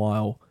for a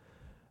while.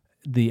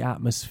 The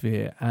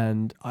atmosphere,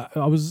 and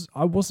I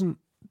wasn't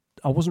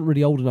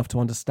really old enough to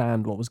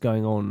understand what was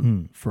going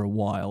on for a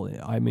while.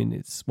 I mean,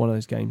 it's one of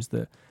those games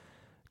that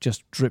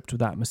just dripped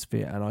with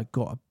atmosphere, and I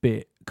got a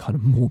bit kind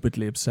of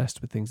morbidly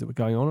obsessed with things that were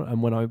going on.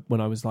 And when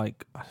I was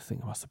like, I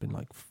think I must have been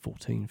like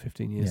 14,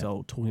 15 years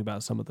old, talking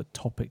about some of the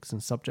topics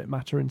and subject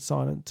matter in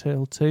Silent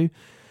Hill 2,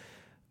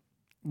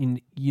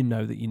 you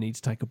know that you need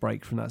to take a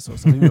break from that sort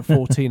of stuff. Even at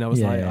 14, I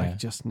was I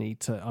just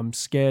need to, I'm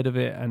scared of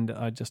it, and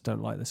I just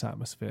don't like this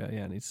atmosphere.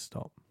 Yeah, I need to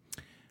stop.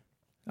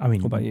 I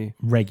mean, what about you?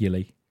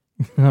 Regularly.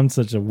 I'm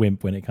such a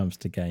wimp when it comes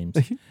to games.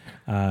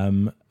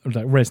 Like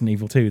Resident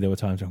Evil 2, there were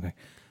times where I'm going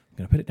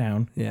to put it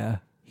down. Yeah.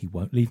 He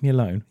won't leave me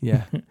alone.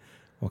 Yeah.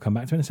 We'll come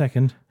back to it in a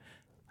second.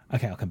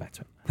 Okay, I'll come back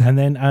to it. And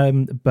then,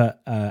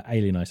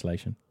 Alien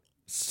Isolation,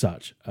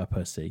 such a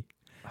pussy.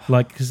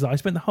 Like, because I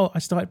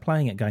started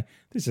playing it going,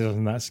 this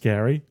isn't that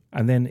scary.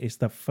 And then it's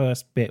the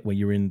first bit where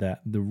you're in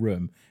the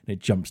room and it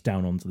jumps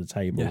down onto the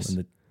table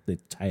and the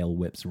tail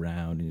whips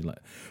around and you're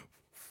like,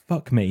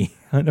 fuck me.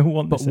 I don't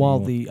want this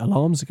while anymore. the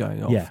alarms are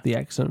going off, the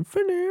excellent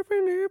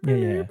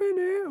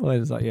well,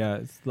 it's like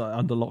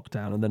under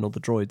lockdown, and then all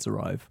the droids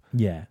arrive.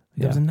 Yeah.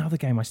 There was another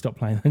game I stopped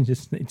playing and it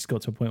just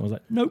got to a point where I was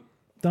like, nope,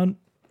 done.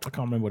 I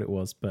can't remember what it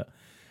was, but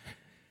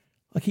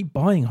I keep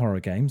buying horror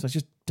games. I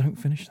just don't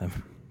finish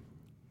them.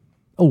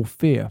 Oh,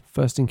 Fear.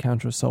 First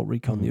Encounter Assault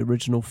Recon, the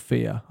original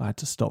Fear. I had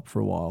to stop for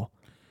a while.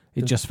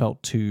 It just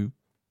felt too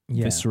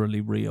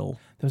viscerally real.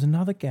 There was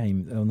another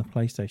game on the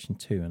PlayStation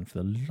 2, and for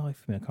the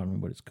life of me, I can't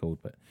remember what it's called,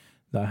 but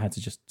that I had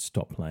to just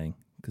stop playing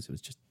because it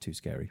was just too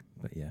scary.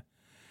 But yeah.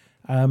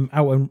 And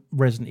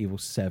Resident Evil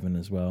 7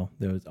 as well.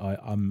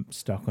 I'm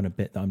stuck on a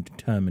bit that I'm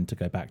determined to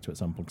go back to at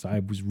some point because I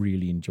was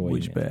really enjoying it.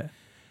 Which bit?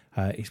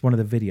 It's one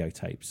of the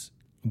videotapes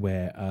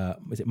where,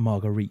 is it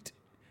Marguerite?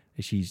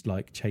 She's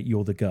like,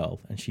 you're the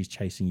girl, and she's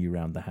chasing you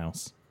around the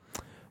house.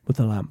 With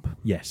the lamp?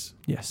 Yes.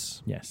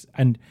 Yes. Yes.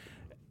 And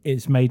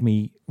it's made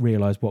me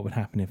realise what would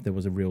happen if there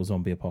was a real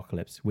zombie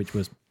apocalypse, which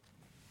was,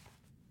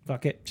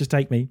 fuck it, just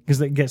take me. Because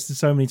it gets to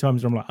so many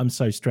times where I'm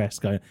so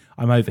stressed going,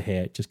 I'm over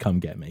here, just come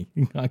get me.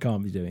 I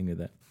can't be doing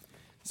with it.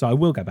 So I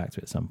will go back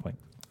to it at some point.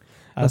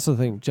 That's the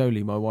thing.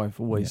 Jolie, my wife,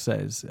 always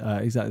says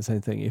exactly the same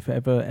thing. If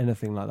ever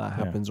anything like that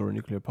happens, or a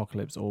nuclear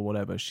apocalypse or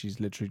whatever, she's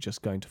literally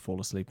just going to fall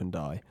asleep and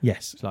die.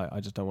 Yes. It's like, I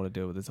just don't want to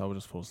deal with this. I will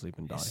just fall asleep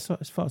and die.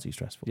 It's far too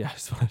stressful. Yeah.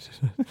 Has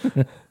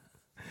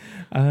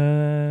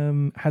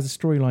a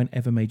storyline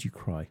ever made you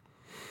cry?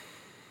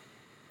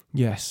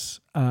 Yes.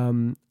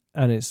 And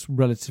it's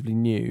relatively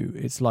new.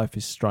 It's Life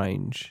is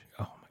Strange.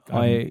 Oh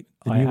my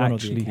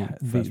God.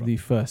 The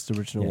first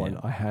original one.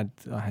 I had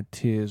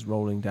tears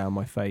rolling down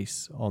my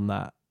face on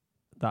that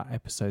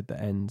episode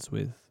that ends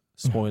with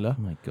spoiler.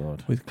 Oh my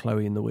God. With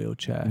Chloe in the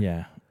wheelchair.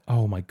 Yeah.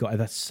 Oh my God,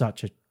 that's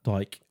such a,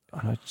 like,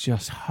 And I it's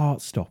just,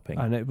 heart-stopping.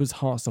 and it was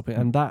heart stopping.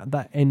 And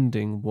that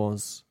ending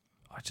was,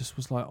 I just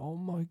was like, oh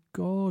my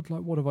God,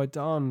 like, what have I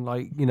done?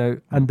 Like, you know,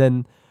 and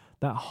then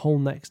that whole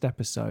next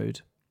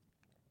episode,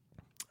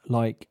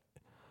 like,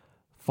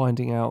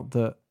 finding out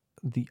that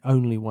the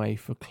only way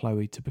for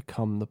Chloe to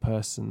become the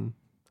person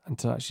and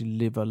to actually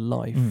live a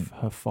life,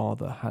 her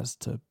father has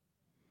to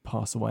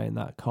pass away in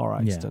that car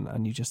accident.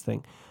 And you just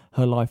think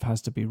her life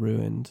has to be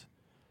ruined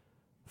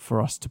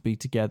for us to be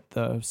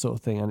together, sort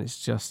of thing. And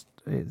it's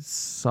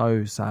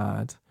so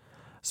sad,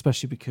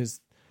 especially because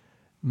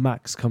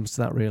Max comes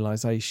to that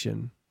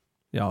realization.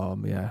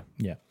 Yeah.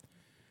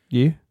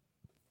 You?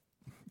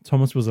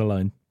 Thomas was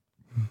alone.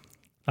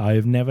 I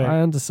have never...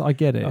 I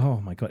get it. Oh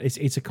my God.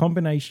 It's a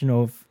combination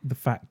of the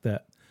fact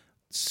that,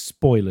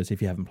 spoilers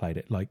if you haven't played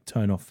it, like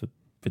turn off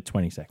for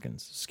 20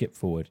 seconds, skip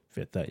forward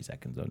for 30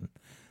 seconds on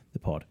the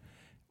pod.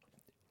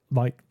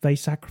 Like, they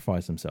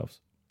sacrifice themselves.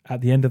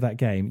 At the end of that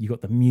game, you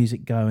got the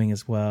music going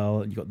as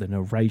well. You got the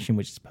narration,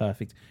 which is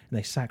perfect. And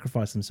they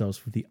sacrifice themselves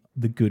for the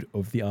good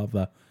of the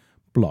other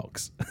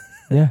blocks.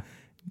 Yeah.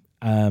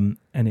 And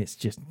it's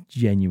just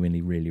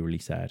genuinely really, really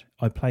sad.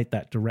 I played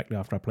that directly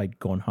after I played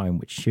Gone Home,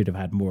 which should have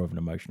had more of an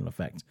emotional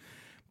effect.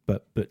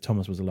 But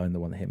Thomas was alone, the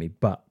one that hit me.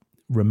 But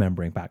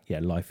remembering back,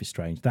 Life is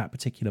Strange. That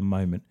particular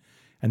moment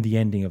and the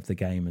ending of the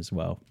game as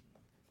well,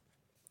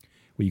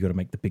 where you got to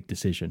make the big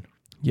decision.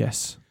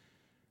 Yes.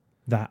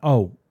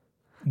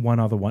 One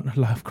other one.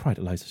 I've cried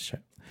at loads of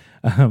shit.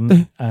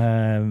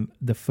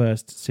 The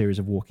first series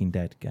of Walking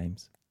Dead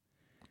games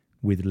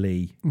with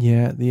Lee.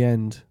 Yeah, at the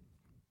end.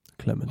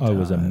 Clementine. I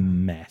was a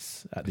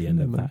mess at the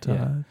end of that.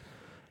 Yeah.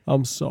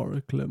 I'm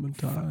sorry,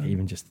 Clementine.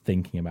 Even just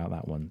thinking about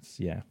that once,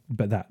 yeah.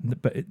 But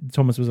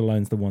Thomas Was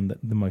Alone's the one,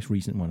 the most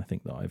recent one I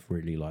think that I've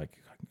really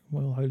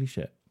well, holy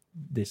shit,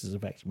 this has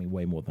affected me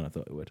way more than I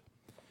thought it would.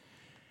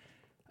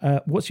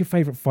 What's your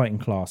favourite fighting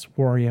class?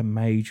 Warrior,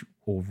 mage,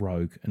 or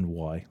rogue, and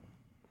why?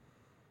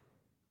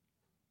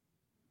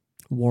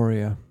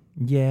 Warrior.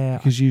 Yeah.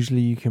 Because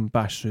usually you can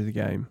bash through the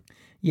game.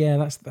 Yeah,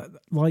 that's that.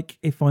 Like,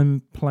 if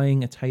I'm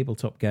playing a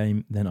tabletop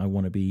game, then I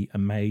want to be a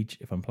mage.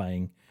 If I'm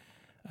playing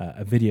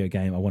a video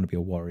game, I want to be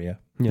a warrior.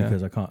 Yeah.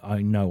 Because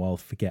I know I'll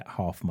forget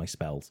half my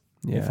spells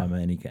if I'm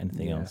anything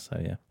Yeah. else.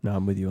 So yeah. No,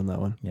 I'm with you on that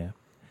one. Yeah.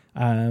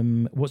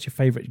 What's your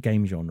favourite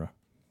game genre?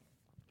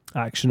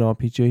 Action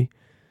RPG.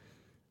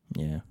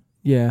 Yeah.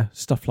 Yeah,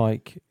 stuff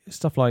like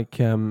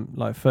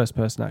first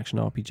person action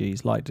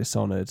RPGs like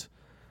Dishonored,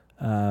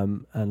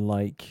 and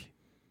like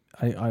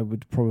I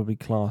would probably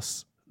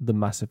class the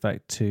Mass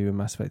Effect 2 and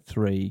Mass Effect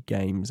 3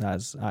 games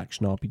as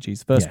action RPGs.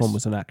 The first one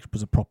was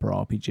a proper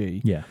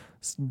RPG. Yeah.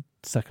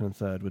 Second and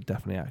third were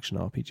definitely action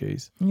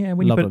RPGs. Yeah,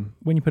 when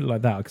you put it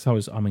like that,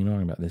 because I'm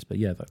ignoring about this, but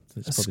yeah,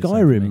 that's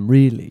probably Skyrim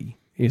really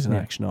is an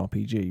action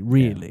RPG,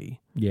 really.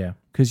 Yeah.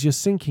 Because you're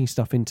sinking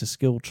stuff into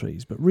skill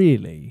trees, but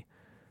really,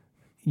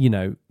 you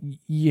know,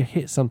 you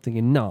hit something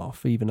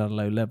enough, even at a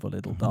low level,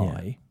 it'll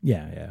die.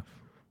 Yeah.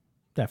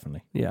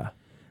 Definitely. Yeah.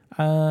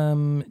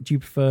 Do you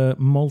prefer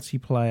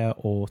multiplayer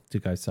or to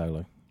go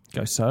solo?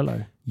 Go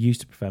solo.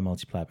 Used to prefer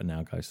multiplayer, but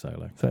now go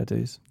solo. Fair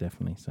dues.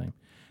 Definitely same.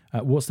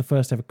 What's the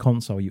first ever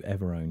console you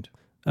ever owned?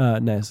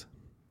 NES.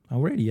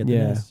 Oh, really? Yeah.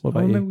 NES. What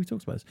about I you? remember we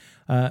talked about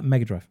this.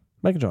 Mega Drive.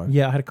 Mega Drive.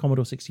 Yeah, I had a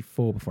Commodore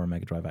 64 before a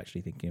Mega Drive,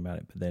 actually, thinking about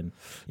it. But then...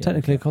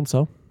 Technically a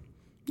console.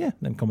 Yeah,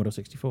 then Commodore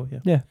 64, yeah.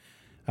 Yeah.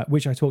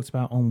 Which I talked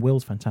about on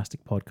Will's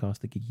fantastic podcast,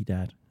 The Geeky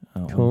Dad,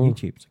 Cool. on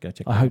YouTube. So go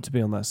check it out. I hope to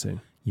be on that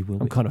soon. You will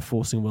I'm be. kind of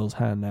forcing Will's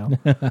hand now.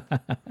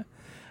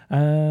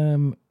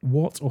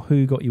 What or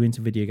who got you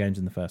into video games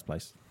in the first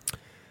place?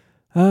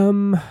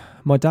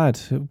 My dad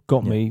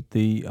got me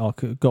the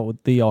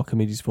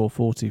Archimedes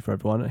 440 for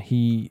everyone.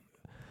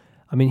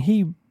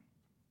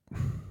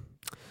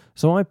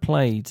 So I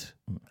played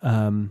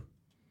Mad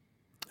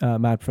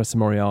Professor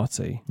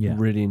Moriarty. Yeah.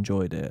 Really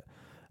enjoyed it.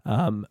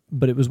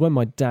 But it was when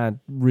my dad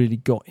really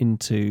got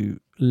into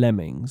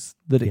Lemmings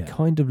that it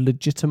kind of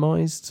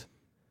legitimized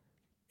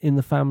in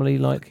the family,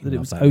 like that it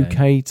was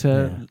okay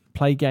to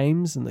play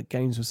games and that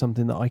games were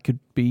something that I could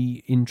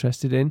be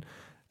interested in.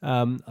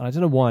 And I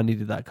don't know why I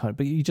needed that kind of,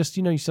 but you just,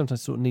 you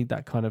sometimes sort of need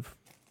that kind of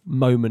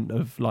moment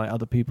of like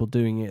other people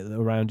doing it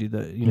around you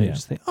that, you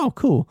just think, oh,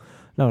 cool.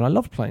 No, and I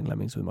loved playing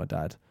Lemmings with my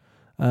dad.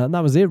 And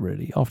that was it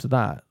really. After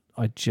that,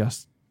 I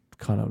just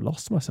kind of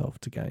lost myself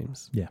to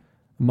games. Yeah.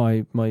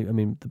 My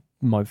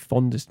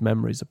fondest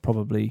memories are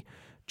probably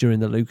during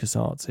the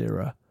LucasArts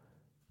era,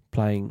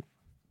 playing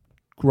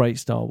great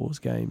Star Wars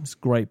games,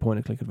 great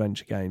point-and-click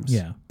adventure games.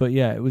 Yeah. But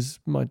yeah, it was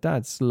my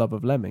dad's love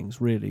of Lemmings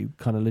really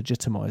kind of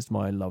legitimized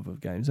my love of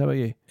games. How about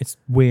you? It's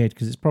weird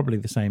because it's probably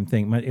the same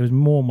thing. It was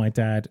more my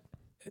dad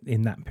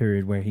in that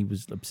period where he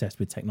was obsessed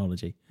with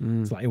technology.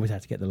 It's like he always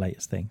had to get the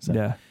latest thing.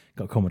 So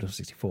got a Commodore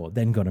 64,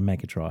 then got a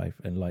Mega Drive,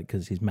 and like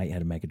because his mate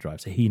had a Mega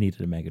Drive, so he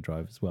needed a Mega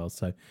Drive as well.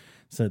 So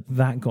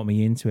that got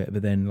me into it.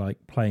 But then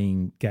like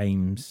playing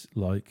games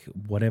like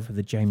whatever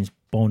the James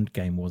Bond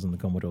game was on the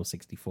Commodore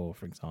 64,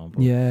 for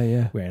example.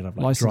 Yeah. Where I'd have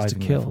like License to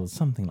driving Kill. levels,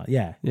 something like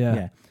yeah.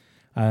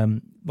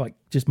 Like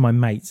just my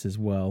mates as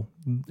well.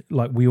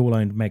 Like we all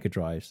owned Mega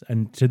Drives,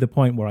 and to the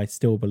point where I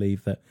still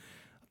believe that,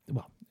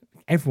 well,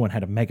 everyone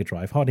had a Mega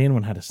Drive. Hardly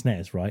anyone had a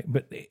SNES, right?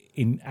 But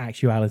in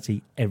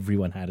actuality,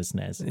 everyone had a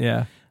SNES.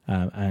 Yeah.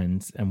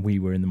 And we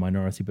were in the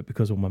minority, but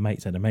because all my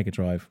mates had a Mega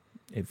Drive,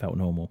 it felt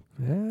normal.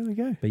 Yeah, there we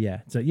go. But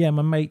yeah, so yeah,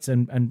 my mates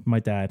and my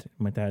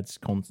dad's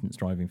constant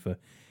striving for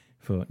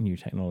new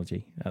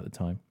technology at the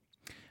time.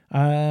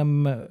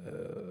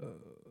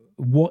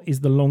 What is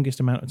the longest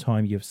amount of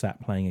time you've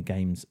sat playing a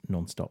games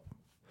non-stop?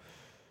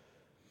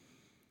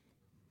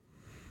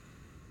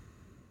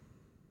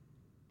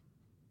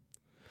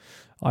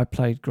 I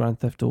played Grand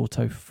Theft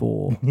Auto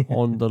 4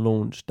 on the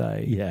launch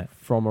day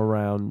from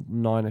around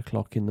 9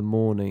 o'clock in the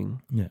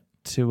morning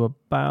to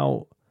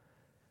about,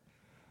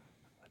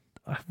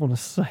 I want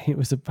to say it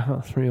was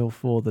about 3 or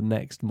 4 the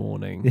next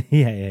morning.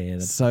 Yeah.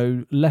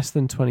 So less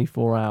than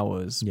 24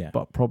 hours,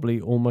 but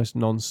probably almost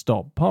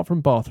non-stop, apart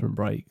from bathroom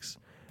breaks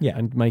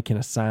and making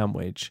a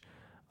sandwich.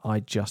 I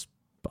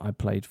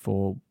played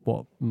for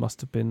what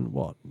must have been,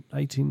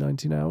 18,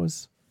 19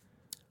 hours?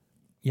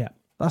 Yeah.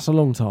 That's a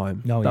long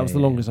time. Oh, that was the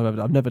longest I've ever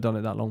done. I've never done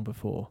it that long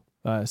before.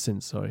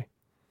 Since, sorry.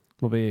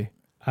 What about you?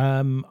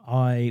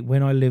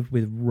 When I lived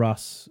with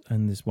Russ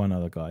and this one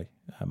other guy,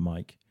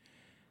 Mike,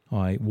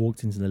 I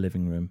walked into the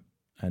living room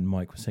and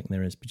Mike was sitting there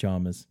in his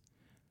pajamas,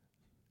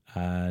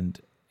 and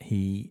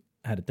he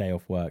had a day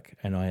off work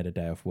and I had a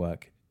day off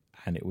work,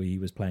 and he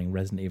was playing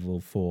Resident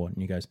Evil 4,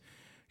 and he goes,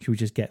 "Should we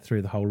just get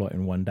through the whole lot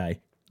in one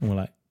day?" And we're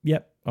like,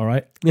 "Yep, all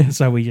right."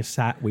 So we just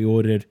sat. We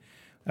ordered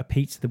a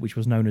pizza which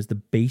was known as the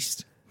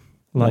Beast.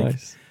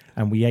 Nice.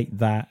 And we ate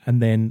that,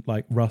 and then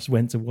like Russ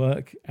went to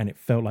work, and it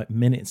felt like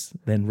minutes.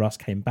 Then Russ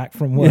came back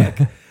from work,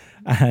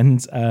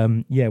 and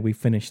we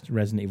finished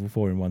Resident Evil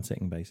 4 in one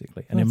sitting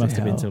basically, and it must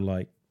have been till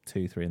like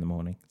 2, 3 in the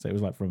morning. So it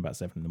was like from about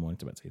 7 in the morning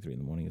to about 2, 3 in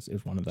the morning. It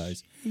was one of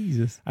those.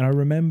 Jesus. And I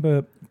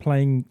remember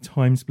playing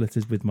Time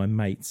Splitters with my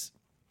mates,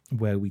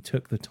 where we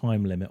took the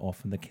time limit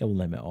off and the kill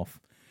limit off,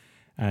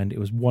 and it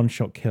was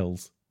one-shot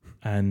kills.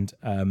 And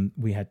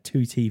we had 2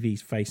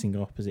 TVs facing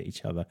opposite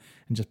each other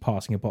and just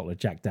passing a bottle of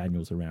Jack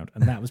Daniels around.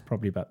 And that was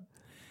probably about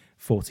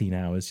 14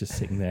 hours just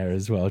sitting there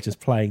as well, just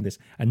playing this.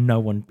 And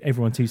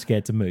everyone too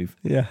scared to move.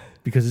 Yeah.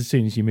 Because as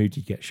soon as you moved,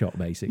 you get shot,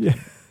 basically. Yeah.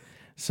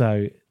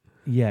 So,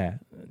 yeah,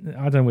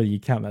 I don't know whether you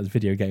count that as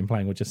video game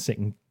playing or just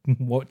sitting,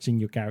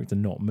 watching your character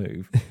not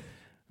move.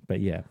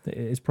 But yeah,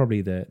 it's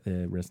probably the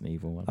Resident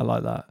Evil one. I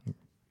like that.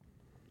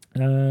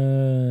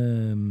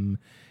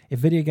 If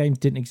video games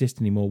didn't exist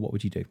anymore, what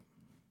would you do?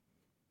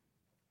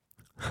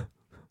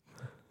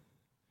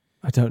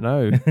 I don't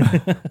know.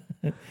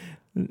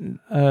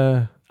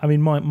 I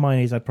mean, mine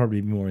is I'd probably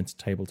be more into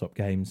tabletop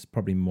games,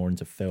 probably more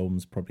into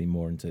films, probably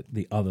more into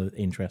the other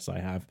interests I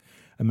have,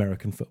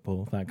 American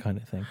football, that kind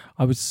of thing.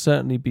 I would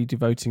certainly be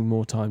devoting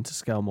more time to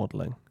scale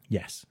modelling.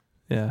 Yes.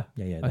 Yeah.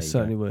 I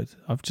certainly would.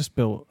 I've just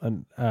built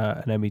an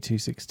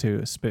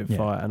ME262, a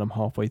Spitfire, and I'm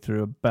halfway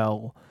through a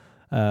Bell,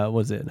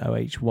 was it an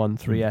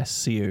OH-13S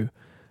Sioux?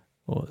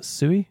 Or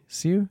Sui?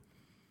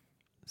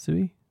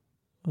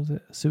 Was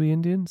it Sioux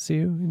Indian?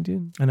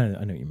 I know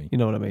what you mean. You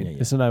know what I mean? Yeah.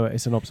 It's an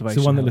observation. It's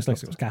the one that looks like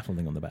it's got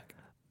scaffolding on the back.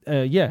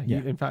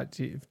 In fact,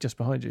 just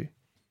behind you,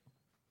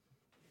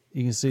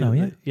 you can see.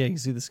 You can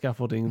see the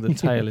scaffolding. The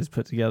tail is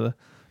put together.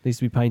 Needs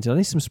to be painted. I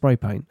need some spray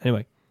paint.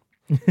 Anyway,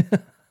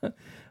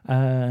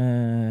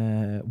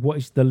 what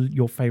is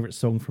your favourite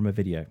song from a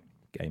video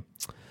game?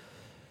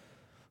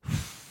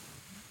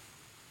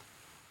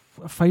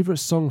 A favourite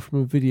song from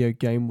a video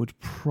game would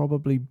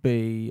probably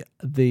be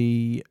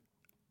the.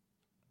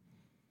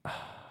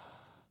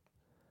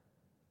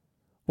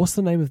 What's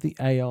the name of the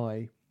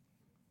AI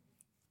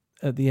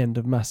at the end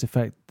of Mass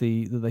Effect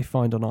that they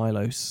find on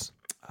Ilos?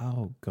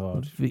 Oh,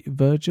 God.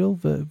 Vigil?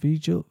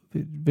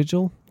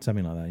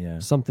 Something like that, yeah.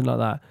 Something like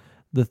that.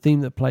 The theme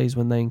that plays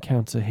when they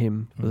encounter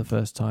him for the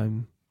first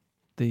time.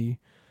 There's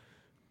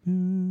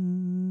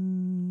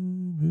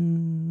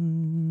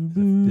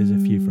a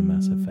few from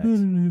Mass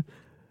Effect.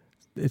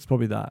 It's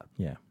probably that.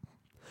 Yeah.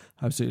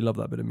 I absolutely love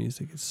that bit of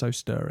music. It's so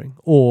stirring.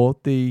 Or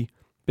the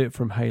bit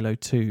from Halo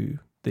 2,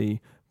 the...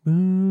 I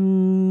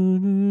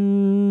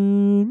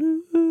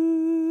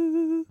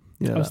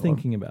was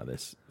thinking about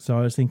this. So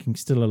I was thinking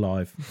Still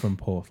Alive from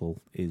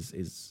Portal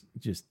is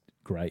just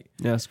great.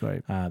 Yeah, that's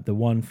great. The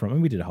one from,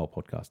 and we did a whole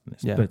podcast on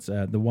this,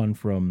 but the one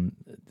from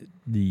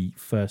the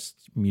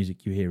first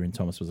music you hear in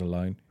Thomas Was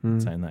Alone,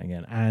 saying that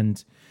again.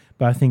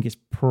 But I think it's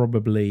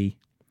probably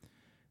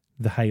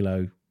the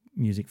Halo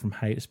music from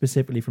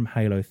specifically from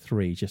Halo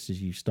 3, just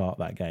as you start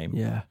that game.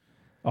 Yeah.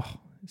 Oh,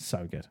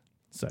 so good.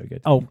 So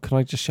good. Oh, can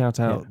I just shout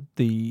out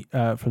the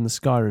from the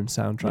Skyrim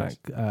soundtrack,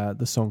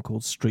 the song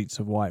called Streets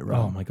of Whiterun.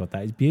 Oh my God,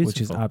 that is beautiful. Which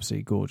is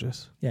absolutely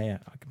gorgeous. Yeah,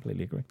 I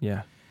completely agree.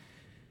 Yeah.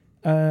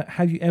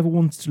 Have you ever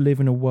wanted to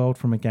live in a world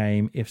from a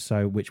game? If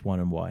so, which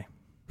one and why?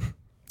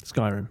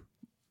 Skyrim,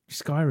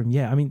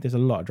 yeah. I mean, there's a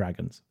lot of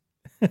dragons.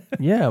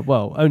 Yeah,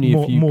 well, only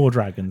if you... More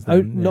dragons.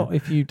 Not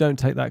if you don't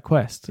take that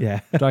quest. Yeah.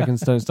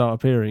 Dragons don't start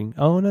appearing.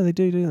 Oh, no, they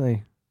do, don't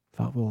they?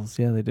 Fat balls,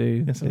 yeah, they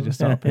do. Yes, they just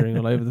start appearing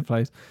all over the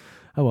place.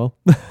 Oh well.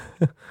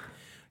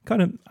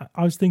 Kind of.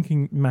 I was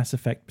thinking Mass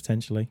Effect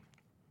potentially.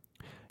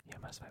 Yeah,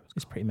 Mass Effect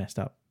was It's pretty messed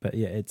up, but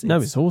yeah, it's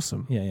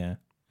awesome. yeah.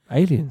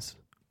 Aliens,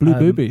 blue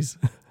boobies.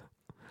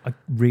 I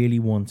really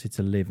wanted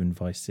to live in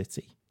Vice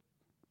City.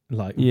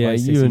 Like Yeah,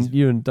 Vice you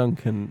City's- and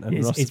Duncan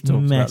and Ross it's have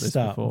talked about this messed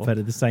up, before. but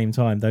at the same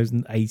time, those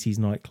 80s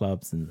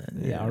nightclubs and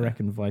Yeah. I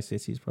reckon Vice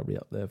City is probably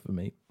up there for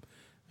me.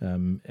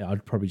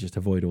 I'd probably just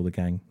avoid all the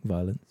gang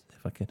violence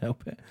if I could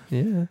help it.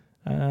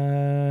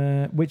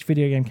 Yeah. Which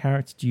video game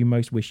character do you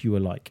most wish you were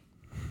like?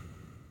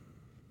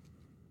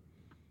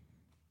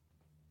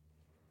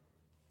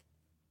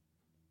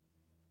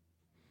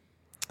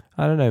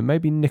 I don't know.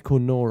 Maybe Nick or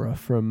Nora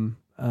from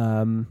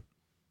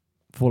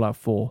Fallout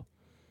 4.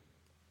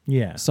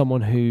 Yeah,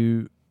 Someone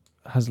who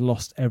has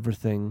lost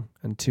everything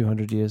and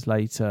 200 years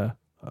later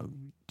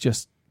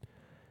just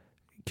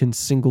can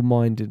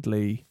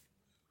single-mindedly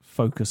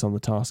focus on the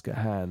task at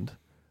hand.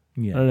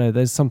 yeah, I don't know.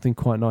 There's something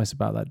quite nice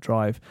about that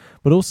drive.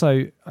 But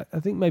also, I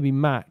think maybe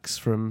Max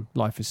from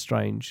Life is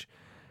Strange.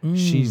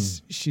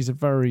 She's a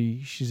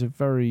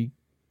very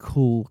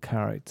cool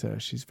character.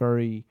 She's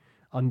very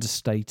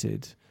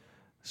understated,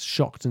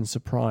 shocked and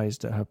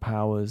surprised at her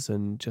powers,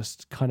 and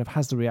just kind of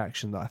has the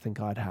reaction that I think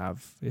I'd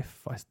have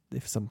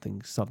if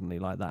something suddenly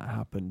like that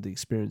happened. The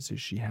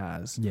experiences she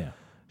has, yeah,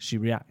 she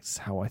reacts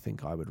how I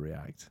think I would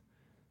react.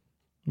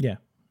 yeah.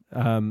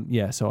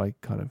 So I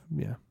kind of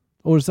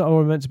Or is that,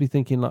 or meant to be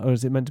thinking like, or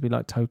is it meant to be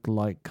like total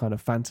like kind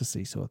of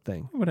fantasy sort of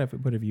thing? Whatever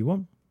you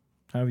want,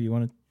 however you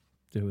want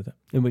to do with it.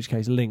 In which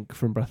case, Link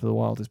from Breath of the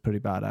Wild is pretty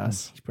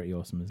badass. He's pretty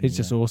awesome. Isn't It's he?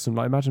 just awesome.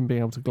 Like, imagine being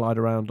able to glide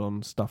around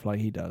on stuff like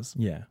he does.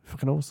 Yeah.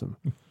 Fucking awesome.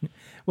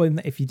 Well,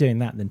 if you're doing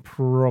that, then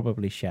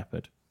probably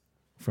Shepard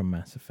from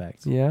Mass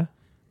Effect. Yeah.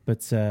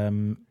 But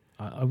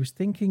I was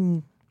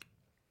thinking,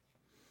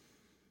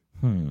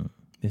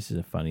 this is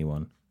a funny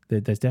one.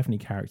 There's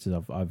definitely characters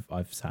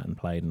I've sat and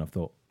played, and I've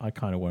thought I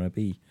kind of want to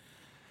be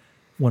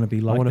like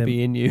I want to them.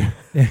 be in you.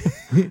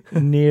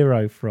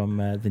 Nero from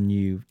the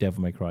new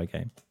Devil May Cry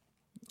game.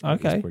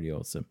 Okay. It's pretty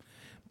awesome.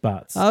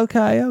 But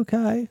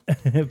Okay.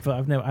 but I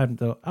haven't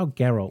thought,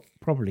 Geralt,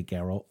 probably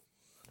Geralt.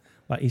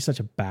 Like, he's such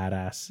a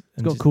badass.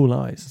 He's got cool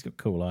eyes. He's got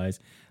cool eyes.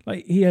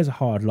 Like, he has a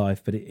hard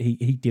life, but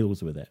he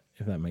deals with it,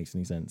 if that makes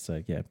any sense.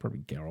 So yeah,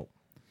 probably Geralt.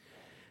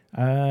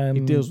 He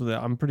deals with it.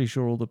 I'm pretty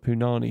sure all the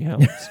Punani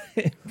helps.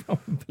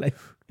 Probably.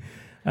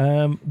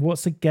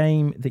 What's a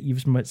game that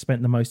you've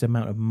spent the most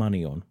amount of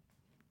money on?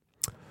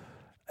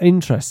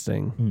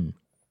 Interesting.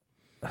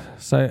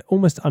 So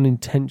almost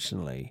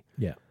unintentionally,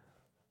 Yeah.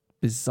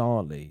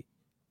 bizarrely.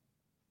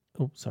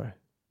 Oh, sorry.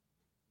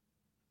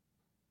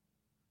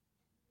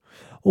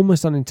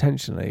 Almost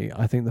unintentionally,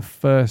 I think the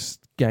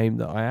first game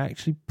that I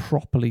actually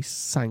properly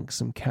sank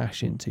some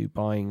cash into,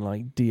 buying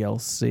like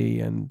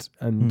DLC and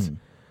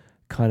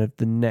kind of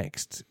the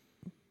next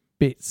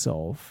bits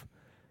of,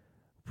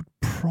 would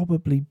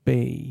probably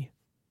be,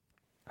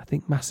 I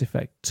think, Mass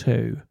Effect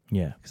 2,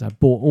 Yeah. because I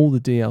bought all the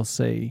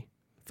DLC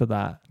for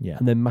that. Yeah.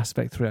 And then Mass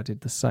Effect 3, I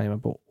did the same. I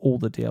bought all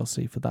the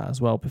DLC for that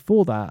as well.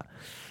 Before that,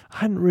 I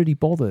hadn't really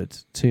bothered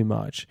too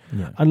much,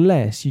 Yeah.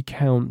 unless you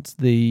count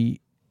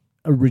the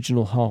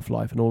original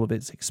Half-Life and all of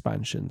its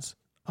expansions.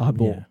 I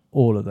bought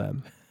all of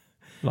them,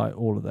 like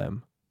all of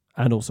them,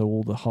 and also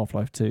all the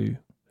Half-Life 2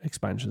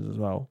 expansions as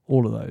well.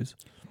 All of those.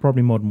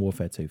 Probably Modern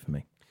Warfare 2 for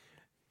me.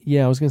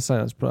 Yeah, I was going to say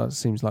that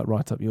seems like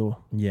right up your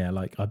Yeah,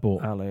 like I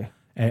bought alley.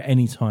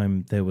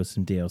 anytime there was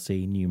some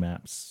DLC, new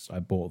maps, I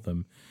bought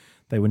them.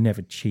 They were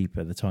never cheap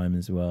at the time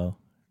as well.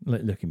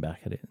 Looking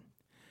back at it,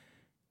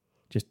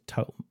 just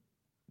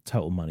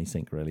total money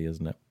sink, really,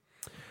 isn't it?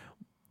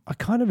 I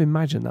kind of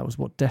imagined that was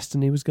what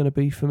Destiny was going to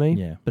be for me,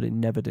 Yeah. but it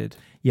never did.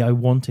 Yeah, I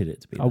wanted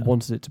it to be. I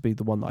wanted it to be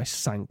the one that I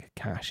sank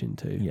cash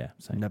into. Yeah,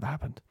 It same. never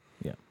happened.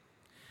 Yeah.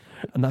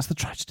 And that's the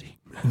tragedy.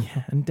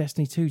 Yeah, and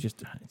Destiny 2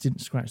 just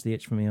didn't scratch the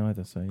itch for me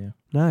either. So yeah,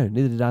 No,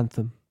 neither did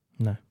Anthem.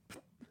 no.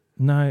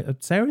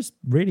 Sarah's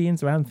really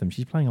into Anthem.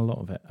 She's playing a lot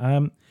of it.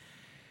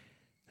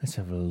 Let's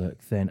have a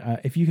look then.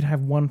 If you could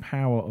have one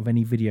power of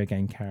any video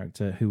game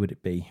character, who would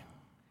it be?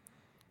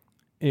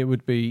 It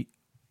would be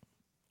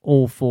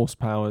all force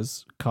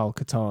powers, Carl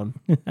Katarn.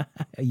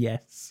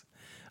 Yes,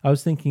 I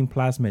was thinking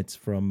plasmids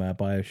from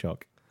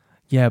BioShock.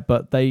 Yeah,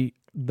 but they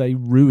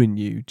ruin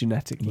you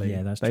genetically.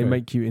 Yeah, that's they true.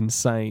 make you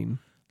insane.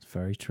 It's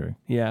very true.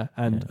 Yeah,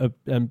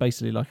 and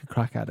basically like a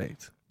crack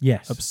addict,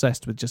 Yes,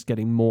 obsessed with just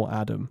getting more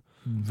Adam.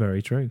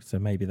 very true. So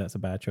maybe that's a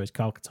bad choice.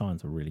 Carl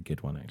Katarn's a really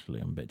good one,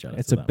 actually. I'm a bit jealous.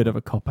 It's a bit of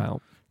a cop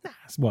out.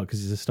 well,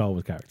 because he's a Star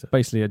Wars character.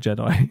 Basically a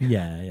Jedi.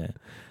 Yeah,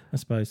 I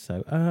suppose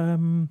so.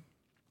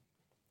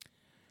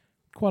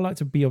 Quite like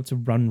to be able to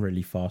run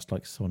really fast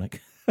like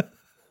Sonic,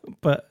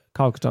 but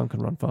Carl Katarn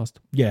can run fast.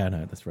 yeah,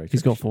 no, that's very true.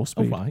 He's got force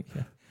speed. Oh, right,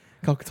 yeah.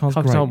 Carl Katarn's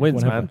Carl great, Katarn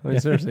wins, whatever. man. I mean,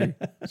 seriously,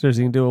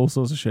 he can do all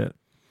sorts of shit.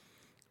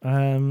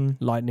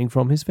 Lightning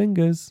from his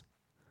fingers.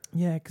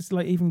 Yeah, because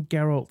like even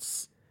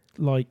Geralt's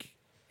like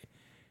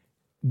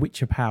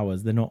Witcher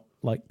powers, they're not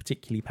like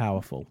particularly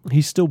powerful.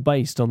 He's still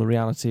based on the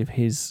reality of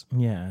his,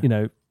 Yeah,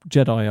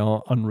 Jedi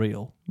are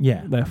unreal.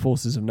 yeah, They're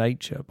forces of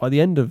nature. By the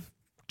end of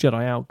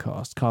Jedi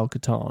Outcast, Kyle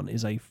Katarn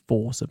is a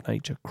force of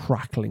nature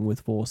crackling with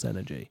force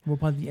energy. Well,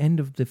 by the end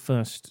of the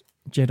first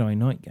Jedi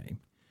Knight game,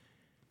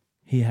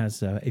 he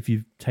has, if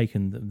you've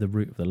taken the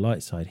route of the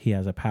light side, he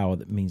has a power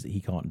that means that he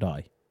can't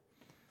die.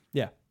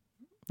 Yeah.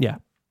 Yeah.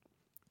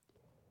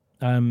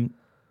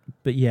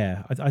 But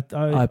yeah,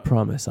 I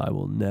promise I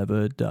will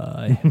never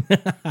die.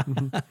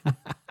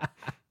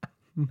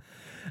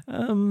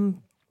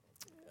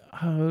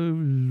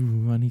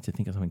 I need to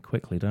think of something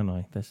quickly, don't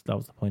I? That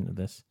was the point of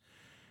this.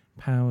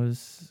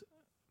 Powers.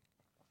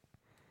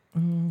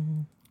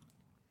 I've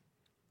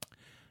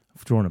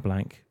drawn a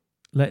blank.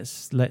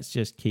 Let's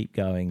just keep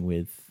going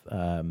with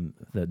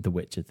the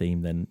Witcher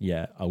theme. Then,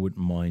 yeah, I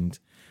wouldn't mind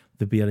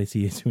the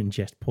ability to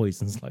ingest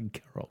poisons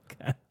like Geralt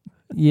can.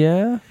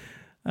 Yeah.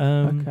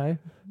 Okay.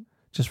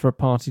 Just for a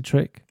party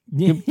trick.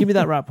 Give me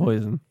that rat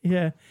poison.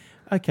 Yeah.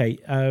 Okay.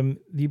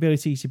 The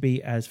ability to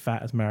be as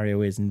fat as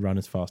Mario is and run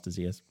as fast as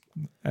he is,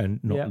 and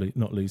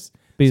not lose.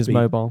 Be as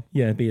mobile.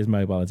 Yeah, be as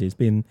mobile as he is.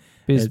 Be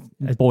as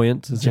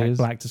buoyant as Jack he is.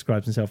 Black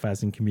describes himself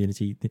as in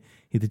Community.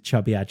 He's the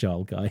chubby,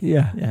 agile guy.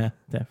 Yeah. Yeah,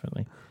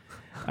 definitely.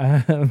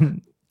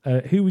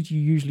 Who would you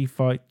usually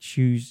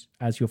choose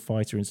as your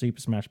fighter in Super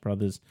Smash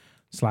Brothers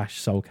 /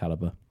 Soul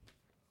Calibur?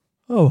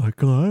 Oh my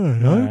god, I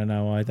don't know. I don't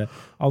know either.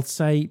 I'll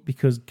say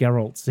because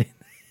Geralt's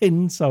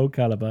in Soul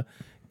Calibur,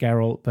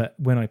 but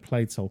when I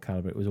played Soul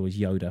Calibur, it was always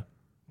Yoda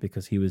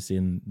because he was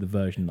in the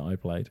version that I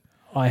played.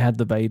 I had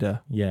the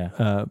Vader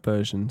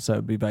version, so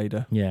it'd be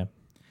Vader. Yeah.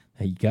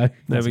 There you go.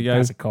 There we go.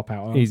 That's a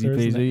cop-out answer. Easy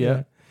peasy,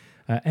 yeah.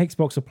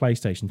 Xbox or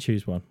PlayStation?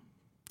 Choose one.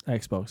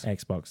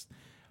 Xbox.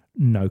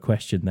 No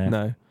question there.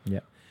 No. Yeah.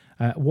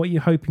 What are you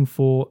hoping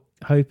for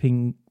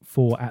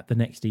at the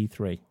next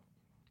E3?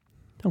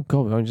 Oh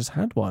god, we've only just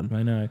had one.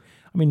 I know.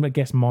 I mean, I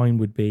guess mine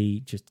would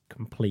be just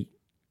complete.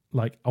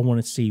 Like, I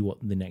want to see what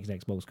the next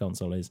Xbox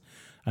console is,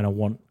 and I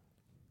want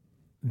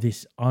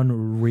this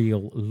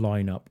unreal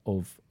lineup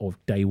of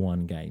day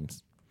one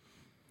games.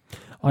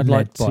 I'd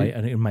like to by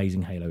an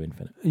amazing Halo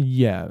Infinite.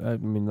 Yeah, I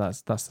mean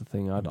that's the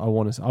thing. I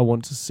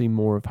want to see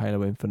more of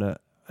Halo Infinite,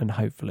 and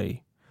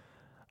hopefully,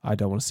 I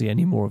don't want to see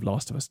any more of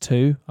Last of Us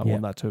 2. I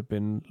want that to have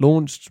been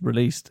launched,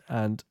 released,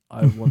 and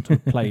I want to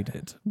have played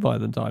it by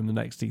the time the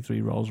next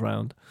E3 rolls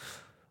round.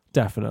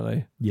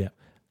 Definitely. Yeah,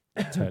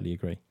 totally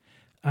agree.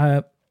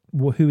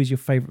 Who is your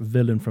favourite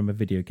villain from a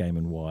video game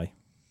and why?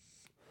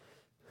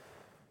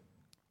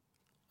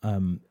 I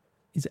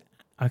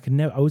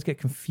always get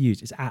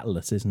confused. It's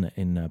Atlas, isn't it,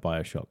 in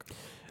BioShock?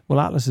 Well,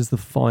 Atlas is the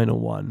final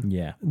one.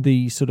 Yeah.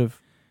 The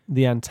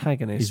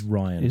antagonist is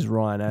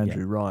Ryan.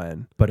 Andrew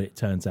Ryan. But it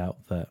turns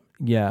out that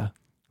Yeah.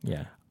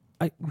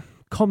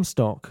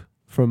 Comstock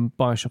from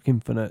BioShock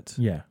Infinite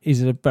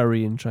is a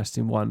very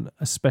interesting one,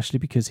 especially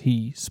because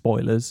he,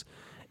 spoilers,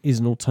 is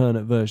an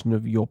alternate version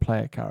of your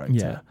player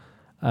character.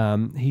 Yeah.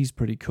 He's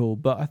pretty cool.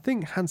 But I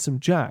think Handsome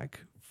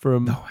Jack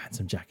from... Oh,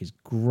 Handsome Jack is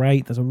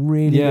great. That's a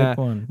really good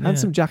one. Yeah.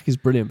 Handsome Jack is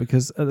brilliant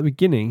because at the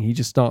beginning, he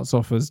just starts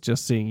off as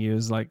just seeing you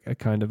as like a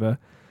kind of a...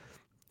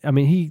 I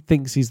mean, he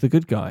thinks he's the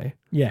good guy.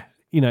 Yeah.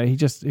 You know, he's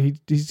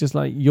just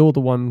like, you're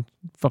the one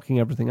fucking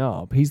everything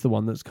up. He's the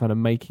one that's kind of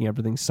making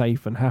everything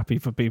safe and happy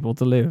for people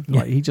to live.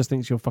 Like, he just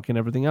thinks you're fucking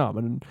everything up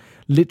and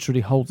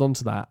literally holds on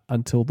to that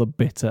until the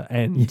bitter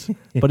end.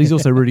 But he's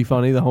also really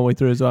funny the whole way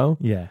through as well.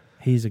 Yeah,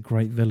 he's a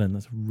great villain.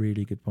 That's a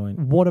really good point.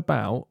 What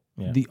about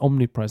the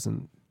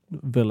omnipresent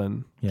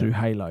villain through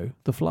Halo,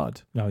 the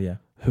Flood? Oh, yeah.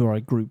 Who are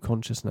a group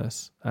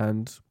consciousness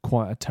and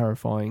quite a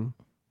terrifying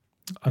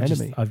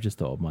enemy. I've just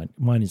thought of mine.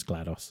 Mine is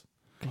GLaDOS.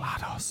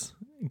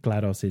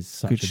 GLaDOS is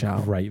such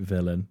a great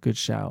villain. Good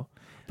shout.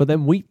 But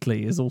then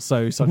Wheatley is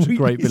also such a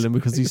great villain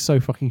because he's so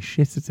fucking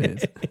shit at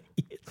it.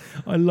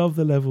 I love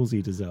the levels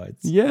he designs.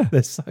 Yeah.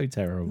 They're so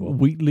terrible.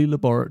 Wheatley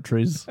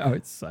Laboratories. Oh,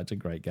 it's such a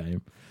great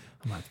game.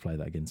 I might have to play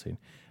that again soon.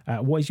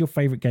 What is your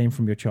favourite game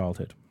from your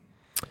childhood?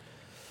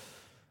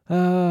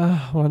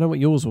 Well, I know what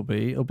yours will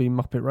be. It'll be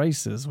Muppet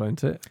Racers,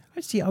 won't it?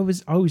 Actually, I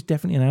was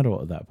definitely an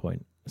adult at that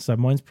point. So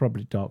mine's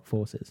probably Dark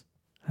Forces.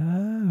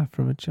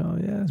 From a child,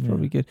 that's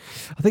probably good.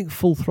 I think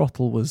Full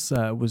Throttle was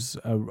a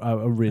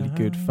really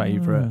good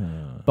favourite,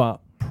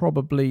 but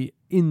probably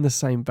in the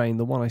same vein,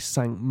 the one I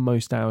sank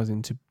most hours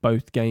into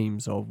both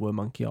games of were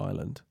Monkey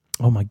Island.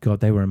 Oh my god,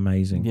 they were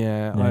amazing.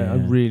 I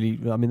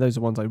mean, those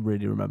are ones I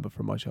really remember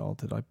from my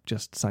childhood. I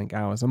just sank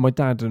hours, and my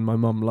dad and my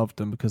mum loved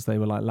them because they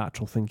were like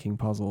lateral thinking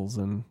puzzles,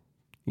 and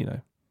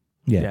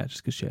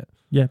just good shit.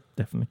 Yeah,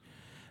 definitely.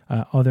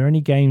 Are there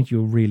any games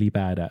you're really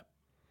bad at?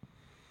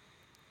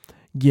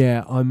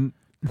 Yeah, I'm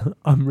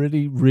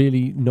really,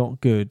 really not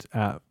good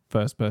at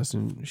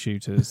first-person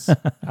shooters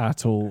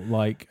at all.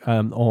 Like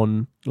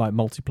on like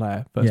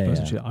multiplayer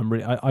first-person shooter,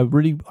 I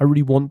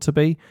really want to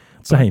be.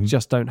 Same. I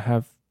just don't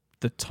have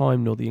the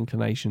time nor the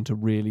inclination to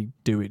really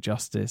do it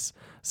justice.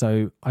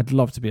 So I'd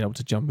love to be able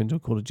to jump into a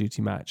Call of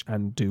Duty match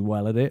and do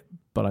well at it,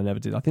 but I never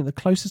did. I think the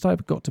closest I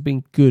ever got to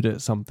being good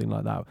at something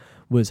like that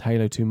was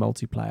Halo 2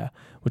 multiplayer,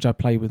 which I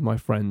played with my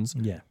friends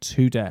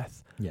to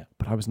death. Yeah,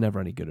 but I was never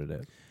any good at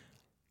it.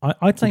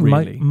 I'd say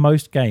really.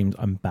 most games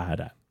I'm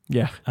bad at.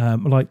 Yeah.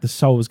 Like the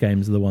Souls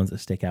games are the ones that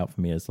stick out for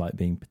me as like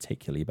being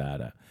particularly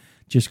bad at,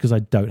 just because I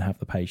don't have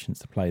the patience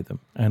to play them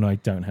and I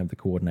don't have the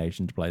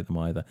coordination to play them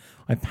either.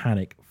 I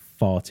panic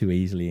far too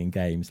easily in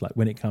games. Like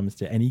when it comes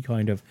to any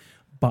kind of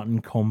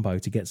button combo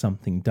to get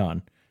something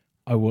done,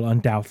 I will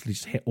undoubtedly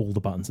just hit all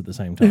the buttons at the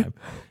same time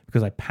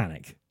because I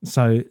panic.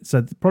 So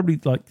probably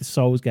like the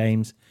Souls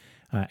games,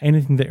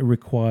 anything that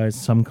requires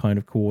some kind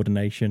of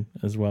coordination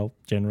as well,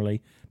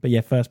 generally. But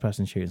yeah,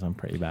 first-person shooters I'm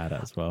pretty bad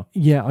at as well.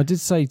 Yeah, I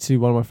did say to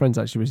one of my friends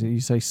actually recently, you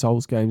say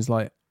Souls games,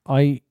 like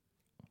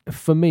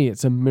for me,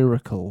 it's a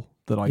miracle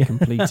that I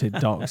completed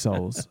Dark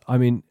Souls. I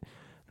mean,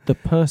 the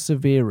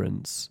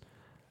perseverance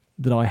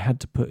that I had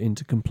to put in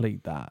to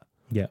complete that.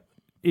 Yeah.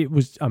 It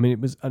was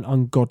an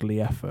ungodly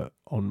effort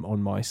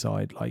on my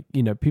side. Like,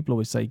 you know, people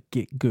always say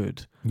get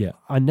good. Yeah.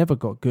 I never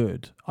got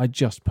good. I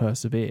just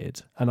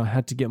persevered. And I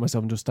had to get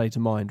myself into a state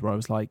of mind where I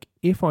was like,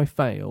 if I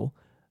fail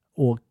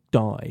or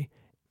die,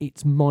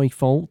 it's my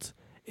fault.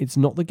 It's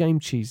not the game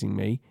cheesing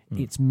me.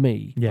 It's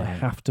me. Yeah. I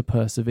have to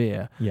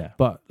persevere. Yeah.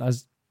 But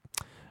as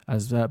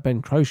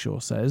Ben Croshaw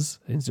says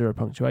in Zero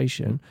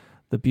Punctuation,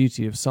 the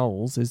beauty of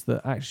Souls is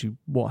that actually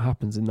what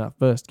happens in that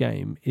first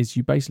game is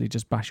you basically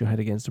just bash your head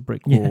against a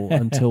brick wall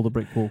until the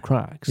brick wall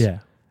cracks. Yeah.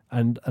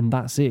 And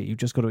that's it. You've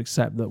just got to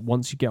accept that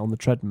once you get on the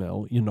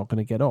treadmill, you're not going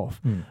to get off.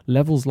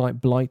 Levels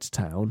like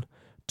Blighttown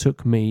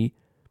took me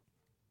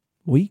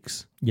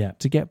weeks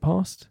to get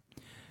past.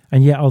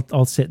 And yeah,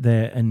 I'll sit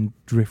there and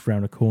drift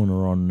around a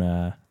corner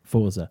on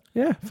Forza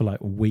for like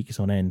weeks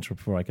on end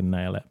before I can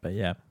nail it. But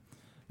yeah,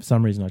 for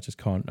some reason I just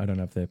can't. I don't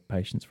have the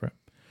patience for it.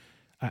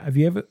 Have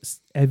you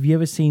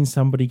ever seen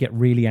somebody get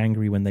really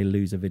angry when they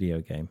lose a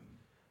video game?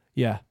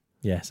 Yeah.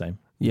 Yeah, same.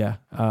 Yeah,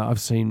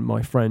 I've seen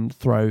my friend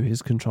throw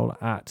his controller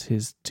at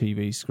his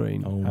TV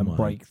screen and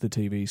break the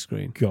TV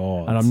screen.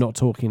 God. And I'm not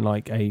talking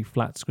like a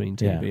flat screen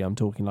TV. Yeah. I'm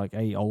talking like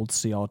a old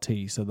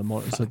CRT. So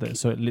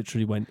so it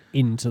literally went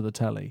into the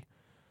telly.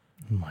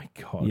 Oh my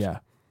God. Yeah.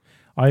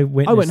 I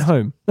went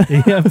home.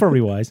 Yeah, probably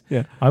wise.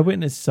 Yeah. I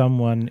witnessed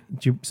someone.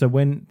 So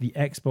when the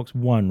Xbox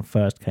One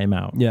first came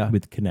out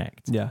with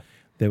Kinect,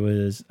 there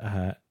was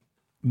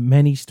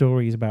many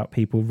stories about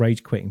people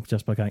rage quitting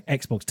just by going,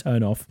 Xbox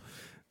turn off.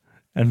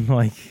 And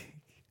like,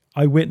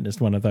 I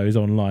witnessed one of those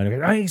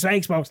online. I say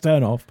Xbox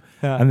turn off,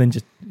 and then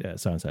just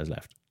so and so's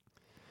left.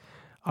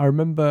 I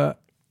remember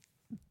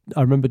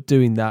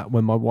doing that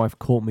when my wife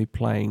caught me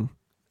playing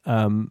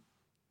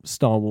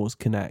Star Wars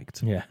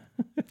Kinect. Yeah,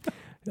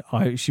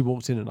 she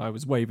walked in and I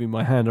was waving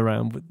my hand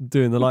around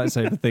doing the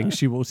lightsaber thing.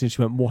 She walked in, she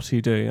went, "What are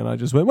you doing?" And I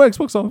just went, "Well,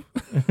 Xbox off."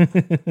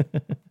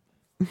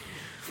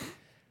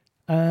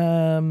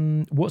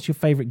 What's your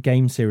favorite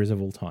game series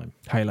of all time?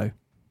 Halo.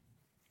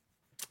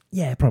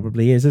 Yeah, it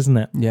probably is, isn't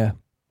it? Yeah.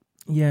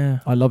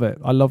 Yeah. I love it.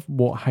 I love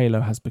what Halo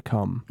has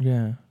become.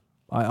 Yeah.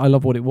 I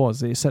love what it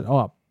was. It set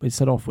off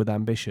with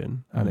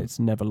ambition and it's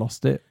never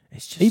lost it.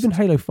 It's just... Even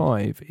Halo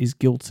 5 is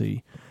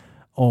guilty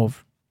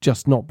of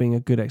just not being a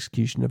good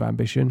execution of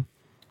ambition.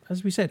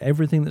 As we said,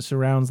 everything that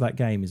surrounds that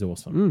game is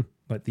awesome.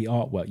 But the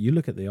artwork, you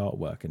look at the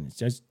artwork and it's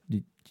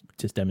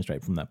just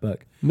demonstrate from that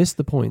book. Miss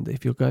the point that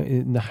if you're going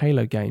in the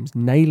Halo games,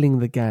 nailing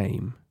the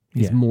game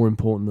is more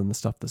important than the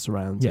stuff that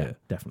surrounds it. Yeah,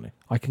 definitely.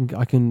 I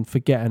can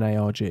forget an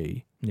ARG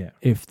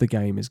if the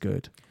game is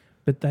good.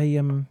 But they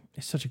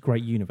it's such a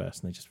great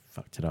universe and they just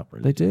fucked it up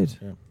really. They did.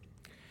 Yeah.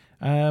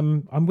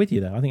 I'm with you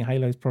there. I think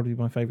Halo is probably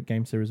my favourite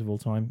game series of all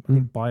time. I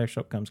think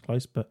BioShock comes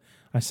close, but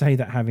I say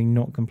that having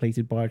not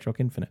completed BioShock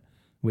Infinite,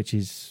 which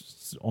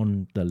is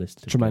on the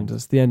list.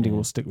 Tremendous. The ending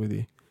will stick with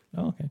you.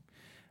 Oh, okay.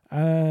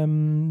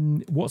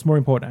 What's more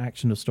important,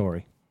 action or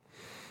story?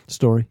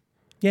 Story.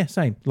 Yeah,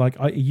 same. Like,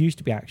 it used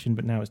to be action,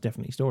 but now it's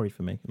definitely story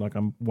for me. Like,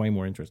 I'm way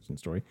more interested in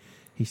story.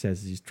 He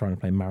says he's trying to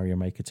play Mario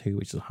Maker 2,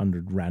 which is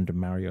 100 random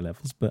Mario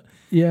levels. But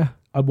yeah,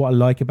 what I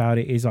like about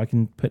it is I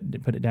can put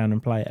it down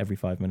and play it every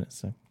 5 minutes.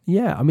 So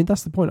yeah, I mean,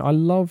 that's the point. I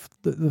love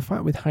the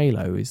fact with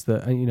Halo is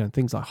that, you know,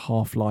 things like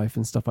Half-Life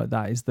and stuff like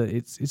that is that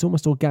it's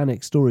almost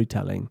organic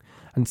storytelling,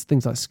 and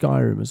things like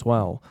Skyrim as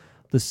well.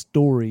 The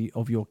story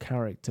of your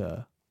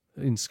character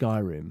in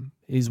Skyrim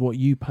is what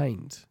you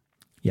paint.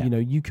 Yeah. You know,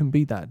 you can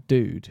be that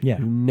dude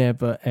who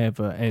never,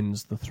 ever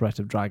ends the threat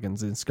of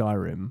dragons in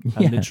Skyrim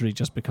and literally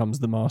just becomes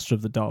the master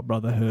of the Dark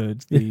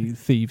Brotherhood, the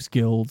Thieves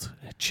Guild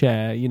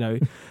chair, you know,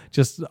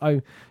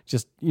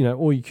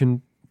 or you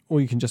can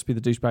just be the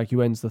douchebag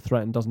who ends the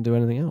threat and doesn't do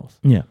anything else.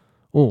 Yeah.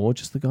 Or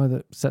just the guy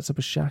that sets up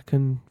a shack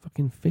and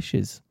fucking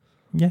fishes.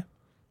 Yeah.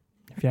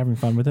 If you're having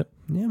fun with it.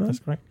 Yeah, man. That's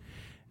great.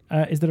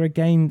 Is there a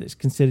game that's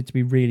considered to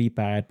be really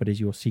bad but is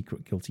your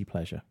secret guilty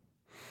pleasure?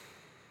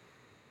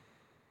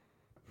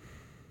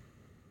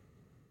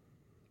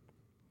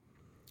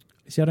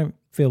 See, I don't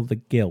feel the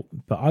guilt,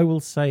 but I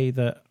will say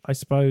that I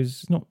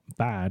suppose it's not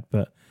bad,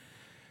 but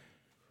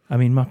I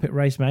mean, Muppet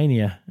Race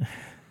Mania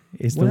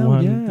is the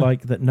one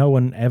like that no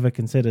one ever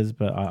considers,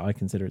 but I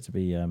consider it to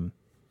be,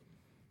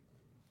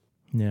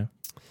 yeah.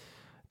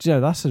 Do you know,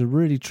 that's a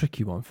really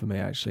tricky one for me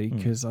actually,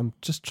 because I'm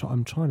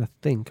trying to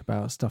think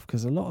about stuff,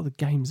 because a lot of the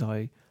games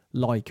I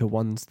like are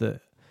ones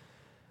that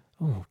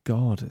Oh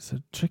God, it's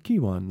a tricky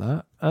one.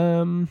 That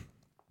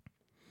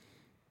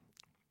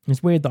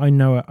It's weird that I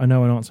know an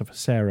answer for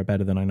Sarah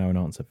better than I know an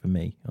answer for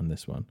me on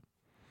this one,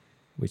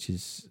 which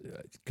is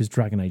because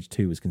Dragon Age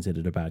 2 was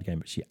considered a bad game,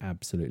 but she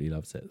absolutely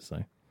loves it.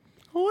 So,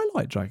 I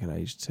like Dragon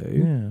Age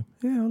 2.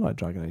 yeah. I like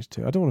Dragon Age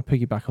 2. I don't want to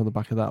piggyback on the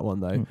back of that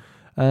one though.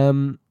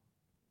 I'm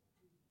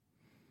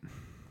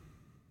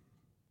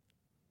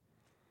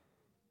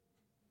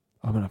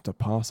gonna have to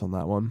pass on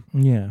that one.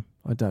 Yeah.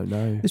 I don't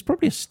know. There's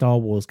probably a Star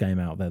Wars game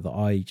out there that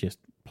I just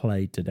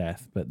played to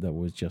death, but that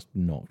was just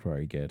not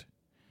very good.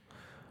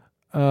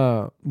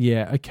 Yeah,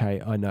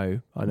 okay, I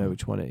know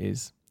which one it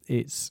is.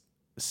 It's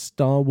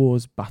Star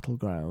Wars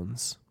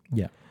Battlegrounds.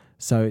 Yeah.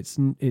 So it's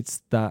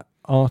that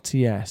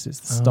RTS. It's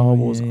the Star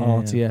Wars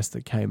RTS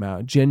that came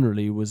out.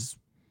 Generally, was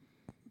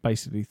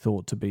basically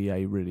thought to be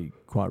a really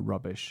quite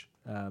rubbish,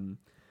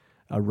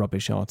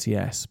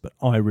 RTS. But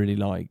I really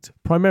liked,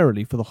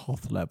 primarily for the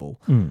Hoth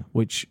level,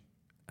 which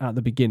at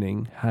the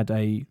beginning had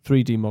a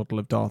 3D model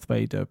of Darth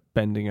Vader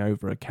bending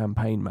over a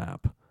campaign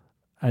map,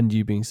 and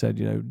you being said,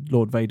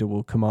 Lord Vader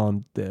will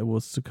command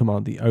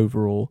the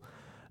overall.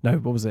 No,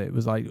 what was it? It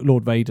was like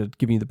Lord Vader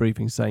giving you the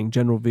briefing saying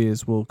General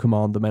Veers will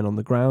command the men on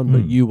the ground,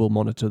 but you will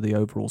monitor the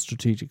overall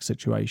strategic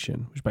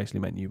situation, which basically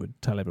meant you would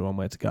tell everyone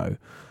where to go.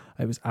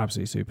 It was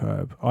absolutely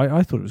superb.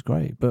 I thought it was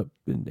great, but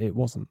it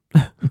wasn't.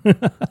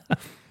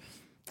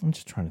 I'm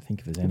just trying to think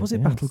if there's anything Was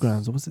it else.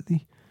 Battlegrounds or was it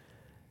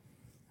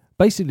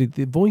basically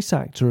the voice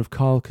actor of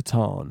Kyle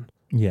Katarn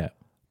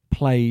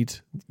played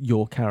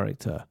your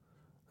character?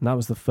 And that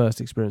was the first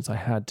experience I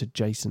had to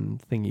Jason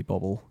Thingy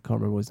Bobble. Can't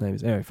remember what his name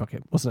is. Anyway, fuck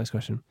it. What's the next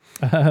question?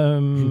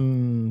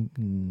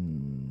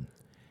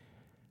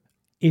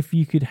 If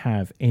you could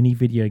have any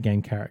video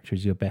game character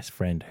as your best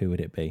friend, who would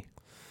it be?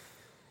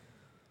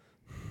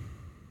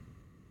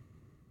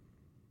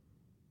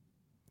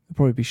 It'd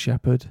probably be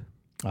Shepard.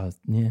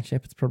 Yeah,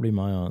 Shepard's probably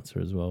my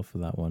answer as well for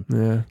that one.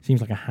 Yeah.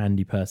 Seems like a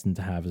handy person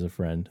to have as a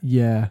friend.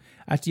 Yeah.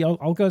 Actually,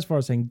 I'll go as far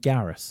as saying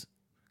Garrus,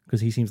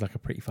 because he seems like a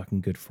pretty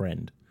fucking good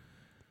friend.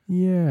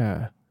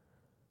 Yeah.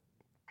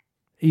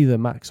 Either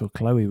Max or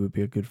Chloe would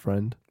be a good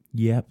friend.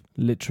 Yep.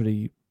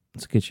 Literally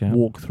It's a good shout.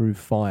 walk through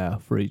fire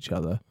for each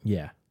other.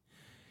 Yeah.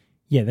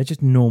 Yeah, they're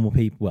just normal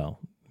people. Well,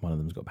 one of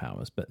them's got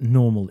powers, but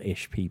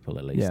normal-ish people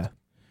at least. Yeah.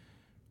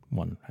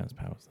 One has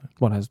powers, though.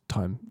 One has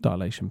time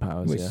dilation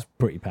powers, Which is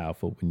pretty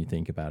powerful when you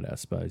think about it, I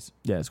suppose.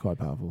 Yeah, it's quite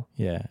powerful.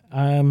 Yeah.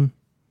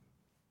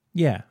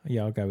 Yeah,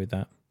 I'll go with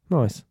that.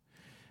 Nice.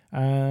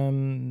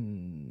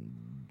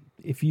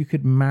 If you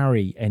could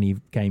marry any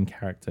game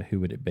character, who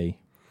would it be?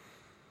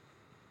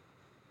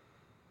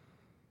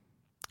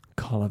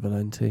 Carla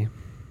Valenti.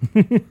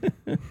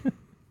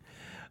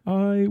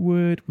 I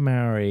would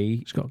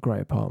marry... She's got a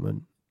great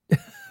apartment.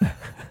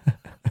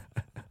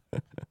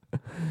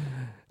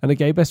 And a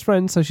gay best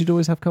friend, so she'd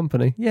always have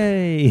company.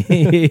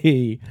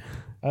 Yay!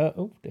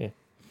 Oh, dear.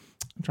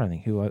 I'm trying to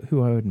think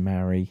who I would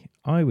marry.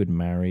 I would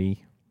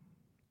marry...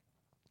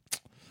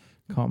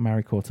 Can't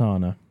marry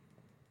Cortana.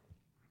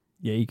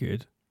 Yeah, you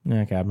could.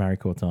 Okay, I'd marry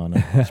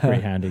Cortana. It's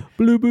pretty handy.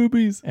 Blue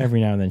boobies.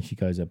 Every now and then she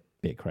goes a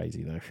bit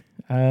crazy, though.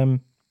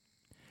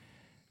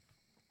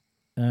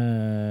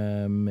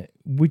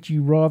 Would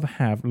you rather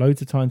have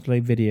loads of time to play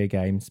video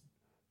games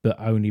but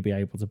only be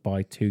able to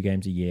buy 2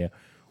 games a year,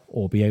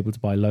 or be able to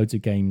buy loads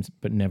of games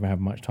but never have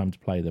much time to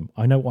play them?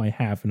 I know what I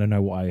have and I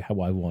know how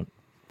I want.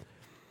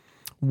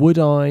 Would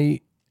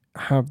I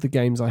have the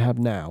games I have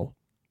now?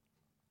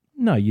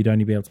 No, you'd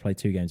only be able to play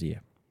 2 games a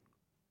year.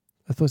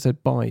 I thought I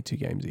said buy 2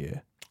 games a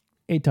year.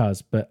 It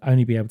does, but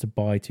only be able to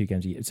buy 2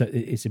 games a year. So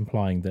it's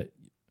implying that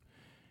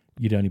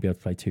you'd only be able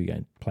to play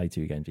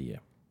 2 games a year.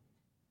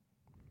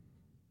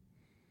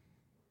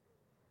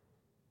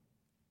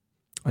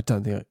 I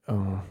don't think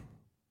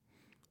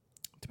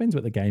Depends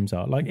what the games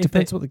are. Like, it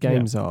depends what the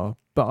games are.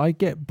 But I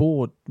get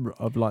bored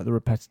of like the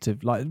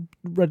repetitive, like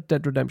Red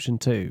Dead Redemption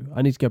 2.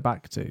 I need to go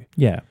back to.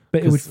 Yeah,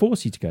 but it would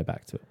force you to go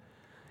back to it.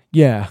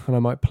 Yeah, and I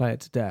might play it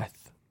to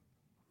death.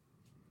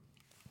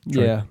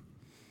 True. Yeah.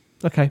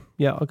 Okay.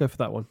 Yeah, I'll go for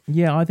that one.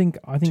 Yeah, I think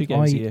 2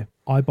 games a year.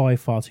 I buy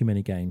far too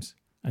many games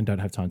and don't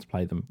have time to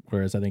play them.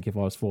 Whereas I think if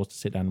I was forced to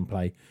sit down and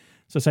play,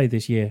 so say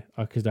this year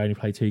I could only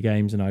play 2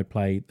 games and I'd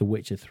play The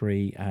Witcher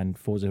 3 and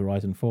Forza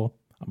Horizon 4.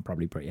 I'm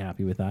probably pretty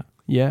happy with that.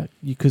 Yeah,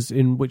 because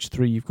in Witcher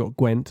 3 you've got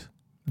Gwent,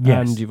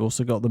 Yes. and you've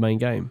also got the main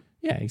game.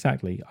 Yeah,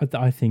 exactly.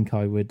 I think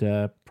I would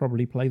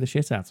probably play the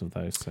shit out of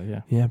those. So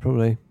yeah, Yeah,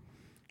 probably.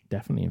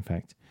 definitely. In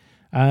fact,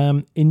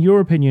 in your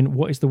opinion,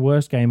 what is the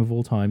worst game of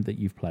all time that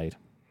you've played?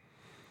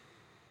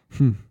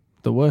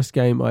 The worst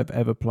game I've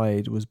ever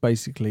played was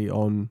basically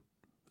on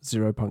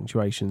Zero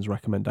Punctuation's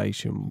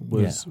recommendation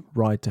was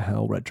Ride to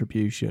Hell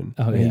Retribution.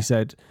 Oh, And yeah. he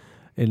said,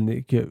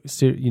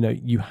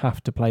 you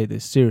have to play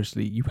this.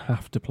 Seriously, you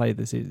have to play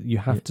this. You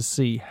have to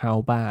see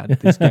how bad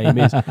this game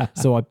is.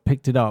 So I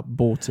picked it up,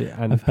 bought it,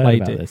 and I've heard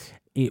played about it. this.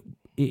 It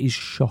is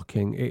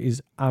shocking. It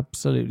is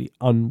absolutely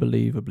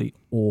unbelievably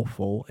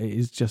awful. It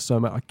is just so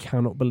much. I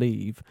cannot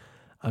believe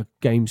a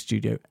game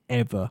studio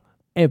ever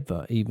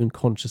even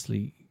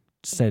consciously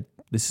said,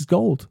 this is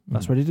gold.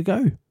 That's ready to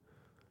go.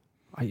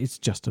 It's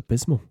just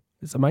abysmal.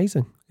 It's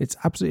amazing. It's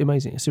absolutely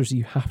amazing. Seriously,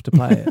 you have to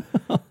play it.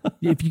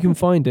 If you can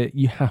find it,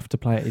 you have to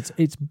play it.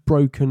 It's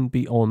broken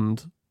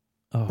beyond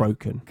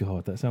broken.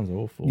 God, that sounds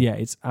awful. Yeah,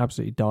 it's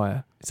absolutely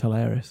dire. It's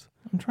hilarious.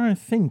 I'm trying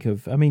to think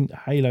of. I mean,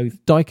 Halo.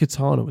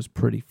 Daikatana was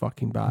pretty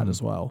fucking bad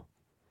as well.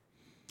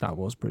 That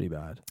was pretty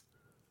bad.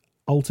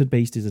 Altered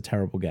Beast is a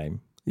terrible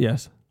game,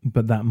 Yes.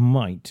 but that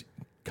might,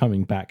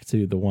 coming back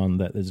to the one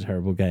that is a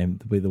terrible game,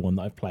 be the one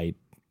that I've played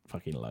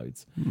fucking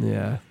loads.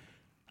 Yeah.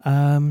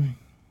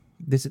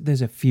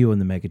 There's a few on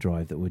the Mega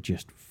Drive that were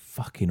just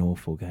fucking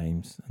awful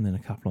games, and then a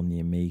couple on the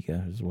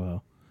Amiga as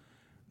well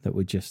that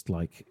were just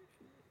like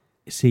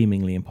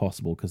seemingly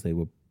impossible because they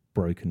were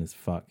broken as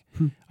fuck.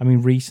 I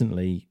mean,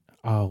 recently,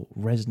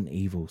 Resident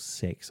Evil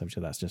 6. I'm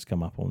sure that's just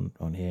come up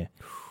on here.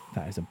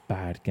 That is a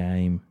bad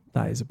game.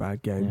 That is a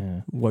bad game.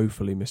 Yeah.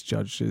 Woefully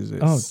misjudged.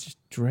 It's just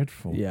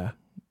dreadful. Yeah.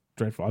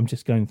 Dreadful. I'm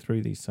just going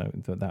through these, so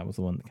that was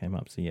the one that came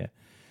up. So yeah.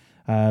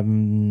 I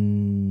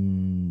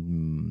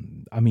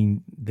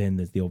mean, then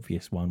there's the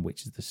obvious one,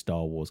 which is the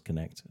Star Wars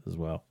Connect as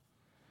well.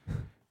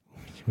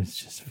 Which was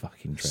just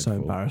fucking dreadful. So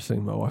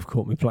embarrassing. My wife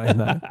caught me playing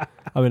that.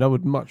 I mean, I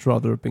would much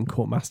rather have been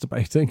caught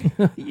masturbating.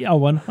 Yeah,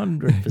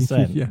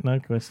 100%. Yeah. No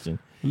question.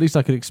 At least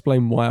I could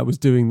explain why I was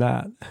doing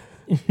that.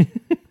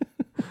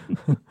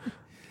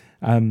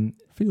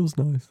 Feels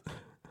nice.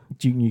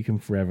 Duke Nukem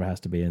Forever has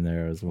to be in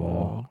there as well.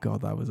 Oh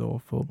God, that was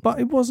awful. But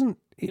it wasn't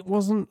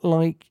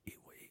like,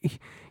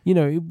 you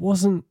know, it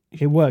wasn't.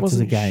 It worked as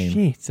a wasn't game.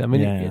 Shit. I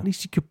mean, Yeah. at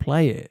least you could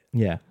play it.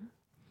 Yeah.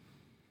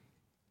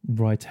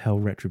 Ride to Hell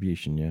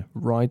Retribution, yeah.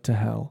 Ride to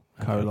Hell,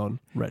 Okay.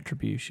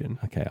 Retribution.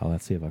 Okay,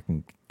 let's see if I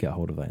can get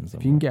hold of that in some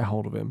If you can get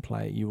hold of it and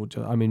play it, you will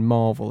just, I mean,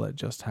 marvel at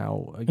just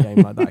how a game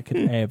like that could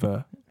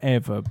ever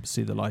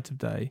see the light of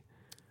day.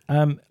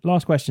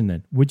 Last question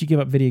then. Would you give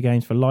up video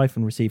games for life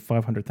and receive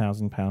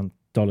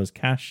 $500,000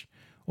 cash,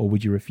 or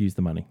would you refuse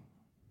the money?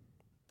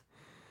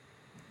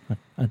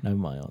 I know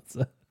my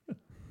answer.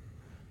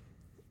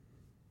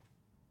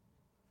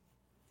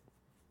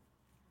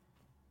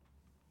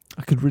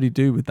 I could really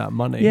do with that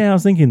money. Yeah, I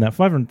was thinking that.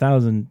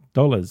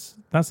 $500,000,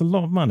 that's a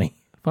lot of money.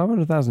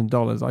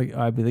 $500,000,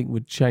 I think,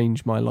 would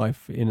change my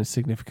life in a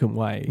significant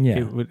way. Yeah.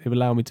 It would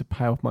allow me to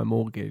pay off my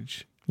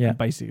mortgage. Yeah. And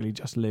basically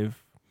just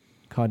live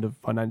kind of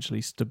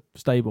financially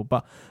stable.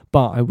 But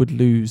I would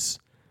lose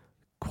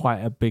quite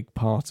a big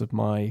part of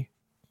my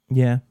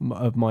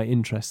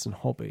interests and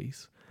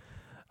hobbies.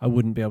 I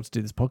wouldn't be able to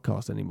do this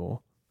podcast anymore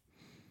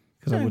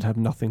because I would have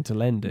nothing to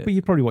lend it. But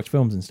you'd probably watch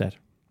films instead.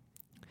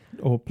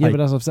 Or play, but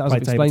as I've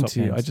explained tabletop to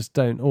you, games. I just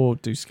don't, or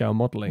do scale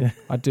modelling. Yeah.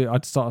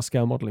 I'd start a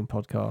scale modelling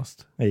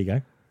podcast. There you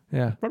go.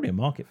 Yeah. Probably a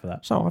market for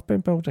that. So I've been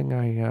building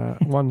a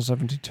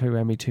 172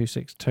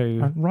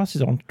 ME262. And Russ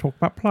is on to talk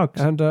about plugs.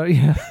 And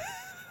yeah,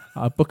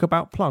 a book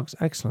about plugs.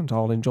 Excellent.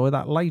 I'll enjoy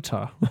that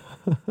later.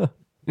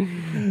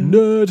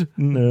 Nerd.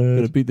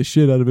 Gonna beat the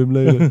shit out of him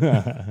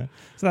later.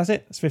 So that's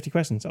it. That's 50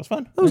 questions. That was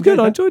fun. That was good.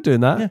 I enjoyed doing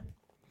that. Yeah.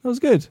 That was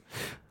good.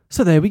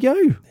 So there we go.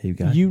 Here you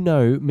go. You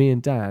know me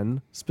and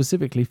Dan,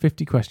 specifically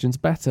 50 questions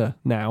better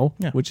now,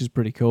 Yeah. which is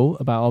pretty cool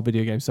about our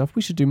video game stuff.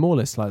 We should do more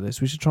lists like this.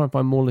 We should try and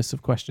find more lists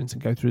of questions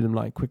and go through them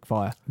like quick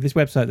fire. This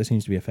website, there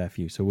seems to be a fair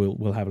few, so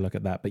we'll have a look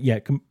at that. But yeah,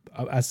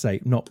 as I say,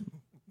 not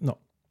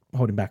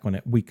holding back on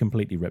it. We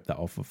completely ripped that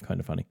off of Kind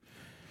of Funny.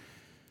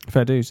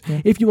 Fair dues.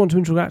 Yeah. If you want to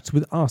interact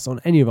with us on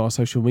any of our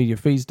social media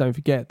feeds, don't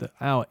forget that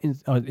our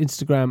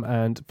Instagram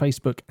and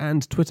Facebook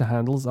and Twitter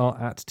handles are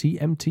at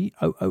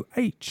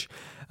TMTOOH.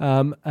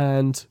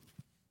 And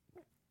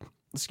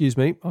excuse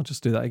me, I'll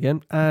just do that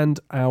again. And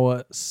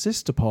our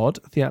sister pod,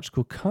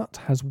 Theatrical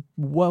Cut, has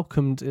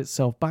welcomed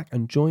itself back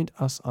and joined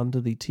us under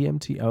the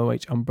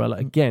TMTOOH umbrella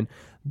again.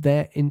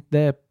 Their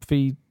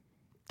feed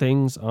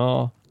things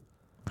are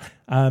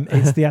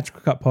It's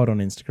Theatrical Cut Pod on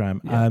Instagram,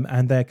 Yeah.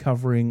 and they're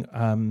covering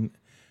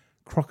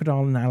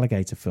crocodile and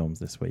alligator films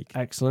this week.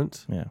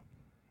 excellent. Yeah,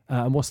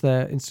 And what's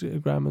their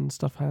Instagram and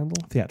stuff handle?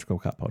 Theatrical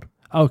Cut Pod.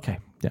 Okay.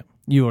 Yeah.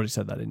 You already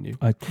said that, didn't you?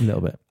 A little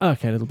bit.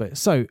 Okay, a little bit.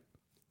 So,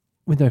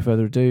 with no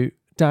further ado,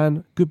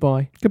 Dan,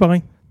 goodbye.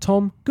 Goodbye.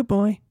 Tom,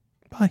 goodbye.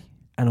 Bye.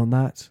 And on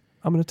that,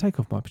 I'm going to take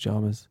off my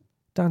pajamas.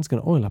 Dan's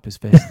going to oil up his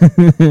fist.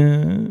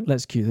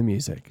 Let's cue the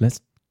music.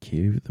 Let's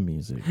cue the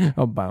music.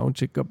 Oh, bow,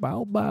 chicka,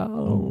 bow, bow.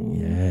 Oh,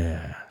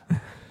 yeah.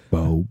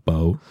 Bow,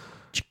 bow.